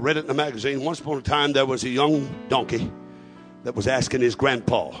 I read it in a magazine. Once upon a time, there was a young donkey that was asking his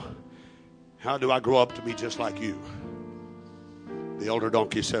grandpa, how do I grow up to be just like you? The older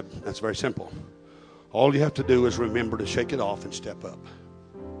donkey said, that's very simple. All you have to do is remember to shake it off and step up.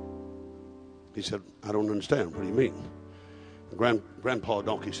 He said, I don't understand. What do you mean? Grandpa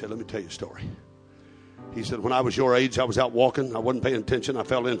donkey said, let me tell you a story. He said, when I was your age, I was out walking. I wasn't paying attention. I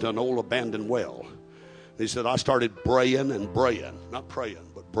fell into an old abandoned well. He said, I started braying and braying. Not praying,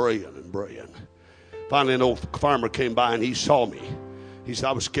 but braying and braying. Finally, an old farmer came by and he saw me. He said,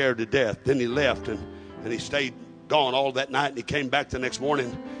 I was scared to death. Then he left and he stayed gone all that night. And he came back the next morning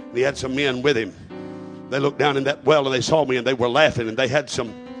and he had some men with him. They looked down in that well and they saw me and they were laughing. And they had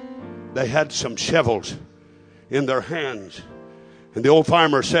some shovels in their hands. And the old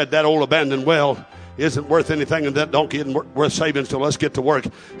farmer said, that old abandoned well isn't worth anything, and that donkey isn't worth saving, so let's get to work.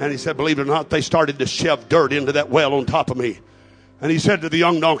 And he said, believe it or not, they started to shove dirt into that well on top of me. And he said to the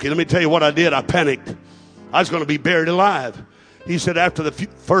young donkey, let me tell you what I did. I panicked. I was going to be buried alive. He said, after the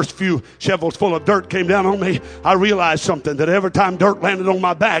first few shovels full of dirt came down on me, I realized something, that every time dirt landed on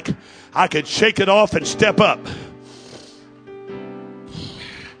my back, I could shake it off and step up.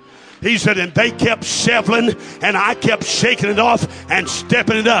 He said, and they kept shoveling, and I kept shaking it off and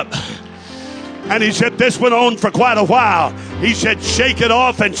stepping it up. And he said, this went on for quite a while. He said, shake it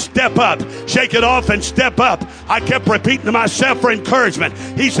off and step up. Shake it off and step up. I kept repeating to myself for encouragement.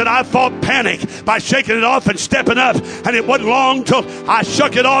 He said, I fought panic by shaking it off and stepping up. And it wasn't long till I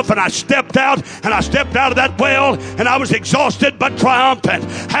shook it off and I stepped out. And I stepped out of that well and I was exhausted but triumphant.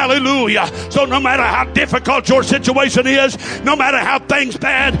 Hallelujah. So no matter how difficult your situation is, no matter how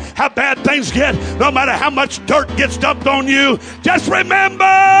bad things get, no matter how much dirt gets dumped on you, just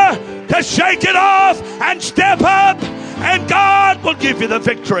remember to shake it off and step up, and God will give you the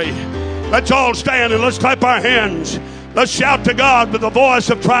victory. Let's all stand and let's clap our hands. Let's shout to God with a voice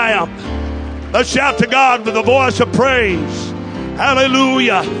of triumph. Let's shout to God with a voice of praise.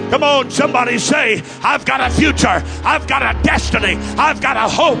 Hallelujah. Come on, somebody say, I've got a future. I've got a destiny. I've got a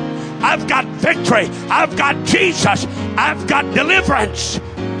hope. I've got victory. I've got Jesus. I've got deliverance.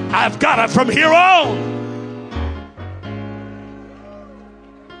 I've got it from here on.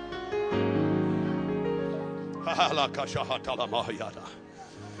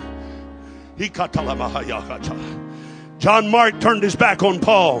 John Mark turned his back on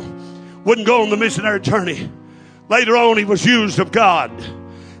Paul, wouldn't go on the missionary journey. Later on, he was used of God.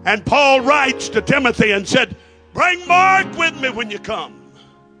 And Paul writes to Timothy and said, bring Mark with me when you come.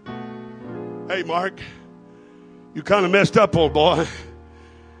 Hey, Mark, you kind of messed up, old boy,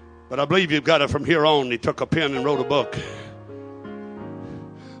 but I believe you've got it from here on. He took a pen and wrote a book.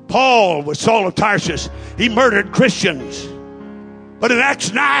 Paul was Saul of Tarsus. He murdered Christians. But in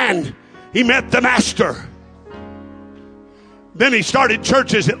Acts 9, he met the Master. Then he started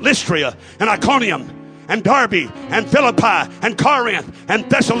churches at Lystra and Iconium and Derbe and Philippi and Corinth and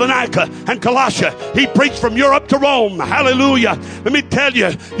Thessalonica and Colossia. He preached from Europe to Rome. Hallelujah. Let me tell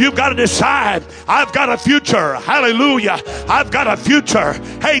you, you've got to decide. I've got a future. Hallelujah. I've got a future.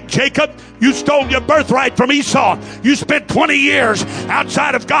 Hey, Jacob, you stole your birthright from Esau. You spent 20 years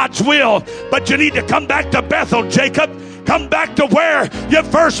outside of God's will, but you need to come back to Bethel, Jacob. Come back to where you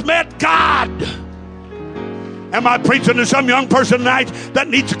first met God. Am I preaching to some young person tonight that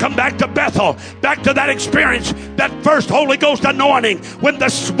needs to come back to Bethel, back to that experience, that first Holy Ghost anointing when the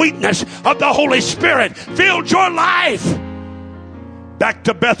sweetness of the Holy Spirit filled your life? Back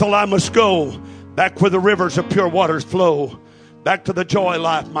to Bethel I must go, back where the rivers of pure waters flow, back to the joy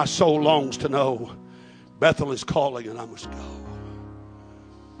life my soul longs to know. Bethel is calling and I must go.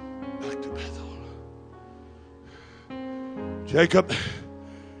 Back to Bethel. Jacob,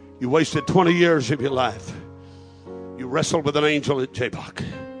 you wasted 20 years of your life. You wrestled with an angel at Jabbok.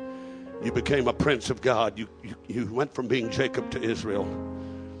 You became a prince of God. You went from being Jacob to Israel.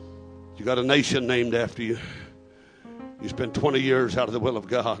 You got a nation named after you. You spent 20 years out of the will of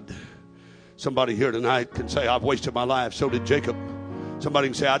God. Somebody here tonight can say, I've wasted my life. So did Jacob. Somebody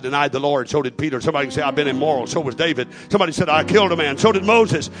can say, I denied the Lord. So did Peter. Somebody can say, I've been immoral. So was David. Somebody said, I killed a man. So did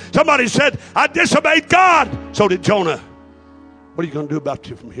Moses. Somebody said, I disobeyed God. So did Jonah. What are you going to do about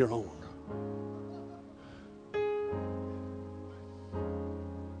you from here on?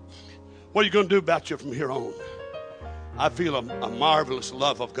 What are you going to do about you from here on? I feel a marvelous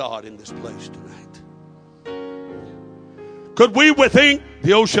love of God in this place tonight. Could we with ink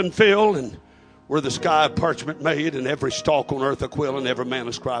the ocean fill, and were the sky of parchment made, and every stalk on earth a quill, and every man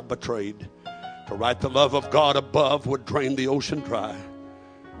a scribe betrayed? To write the love of God above would drain the ocean dry.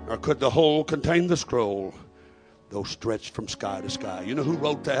 Or could the whole contain the scroll, though stretched from sky to sky? You know who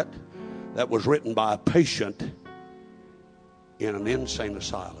wrote that? That was written by a patient in an insane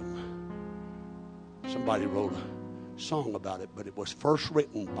asylum. Somebody wrote a song about it, but it was first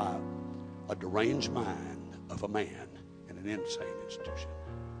written by a deranged mind of a man in an insane institution.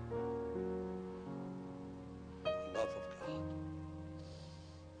 Love of God.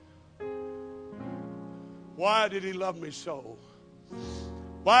 Why did he love me so?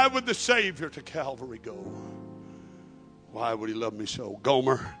 Why would the Savior to Calvary go? Why would he love me so?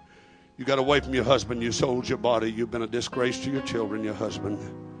 Gomer, you got away from your husband. You sold your body. You've been a disgrace to your children, your husband.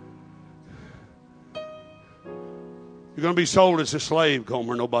 You're going to be sold as a slave,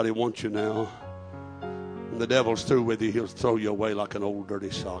 Gomer. Nobody wants you now. When the devil's through with you, he'll throw you away like an old dirty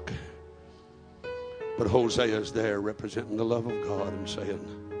sock. But Hosea is there representing the love of God and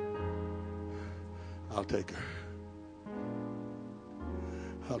saying, I'll take her.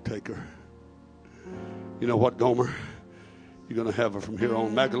 I'll take her. You know what, Gomer? You're going to have her from here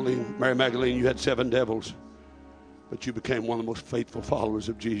on. Mary Magdalene, you had 7 devils, but you became one of the most faithful followers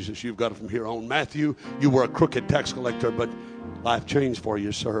of Jesus. You've got her from here on. Matthew, you were a crooked tax collector, but life changed for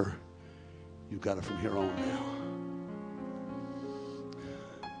you, sir. You've got her from here on now.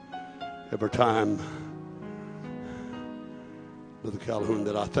 Every time, Brother Calhoun,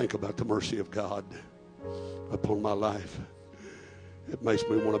 that I think about the mercy of God upon my life, it makes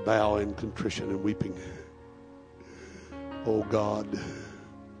me want to bow in contrition and weeping. Oh God,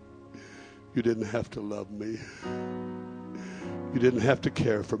 you didn't have to love me. You didn't have to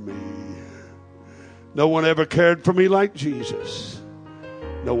care for me. No one ever cared for me like Jesus.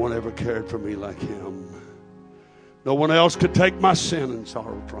 No one ever cared for me like him. No one else could take my sin and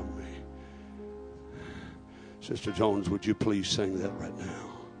sorrow from me. Sister Jones, would you please sing that right now?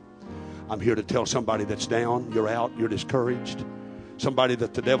 I'm here to tell somebody that's down, you're out, you're discouraged. Somebody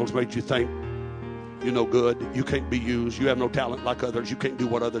that the devil's made you think you're no good, you can't be used, you have no talent like others, you can't do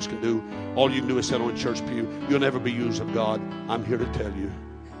what others can do. All you can do is sit on a church pew. You'll never be used of God. I'm here to tell you,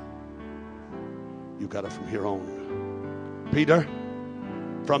 you got it from here on. Peter,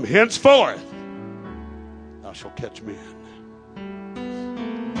 from henceforth thou shalt catch men.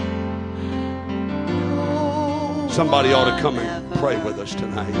 Somebody ought to come and pray with us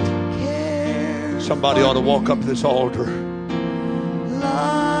tonight. Somebody ought to walk up to this altar.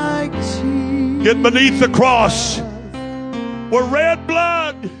 Get beneath the cross where red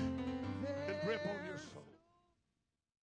blood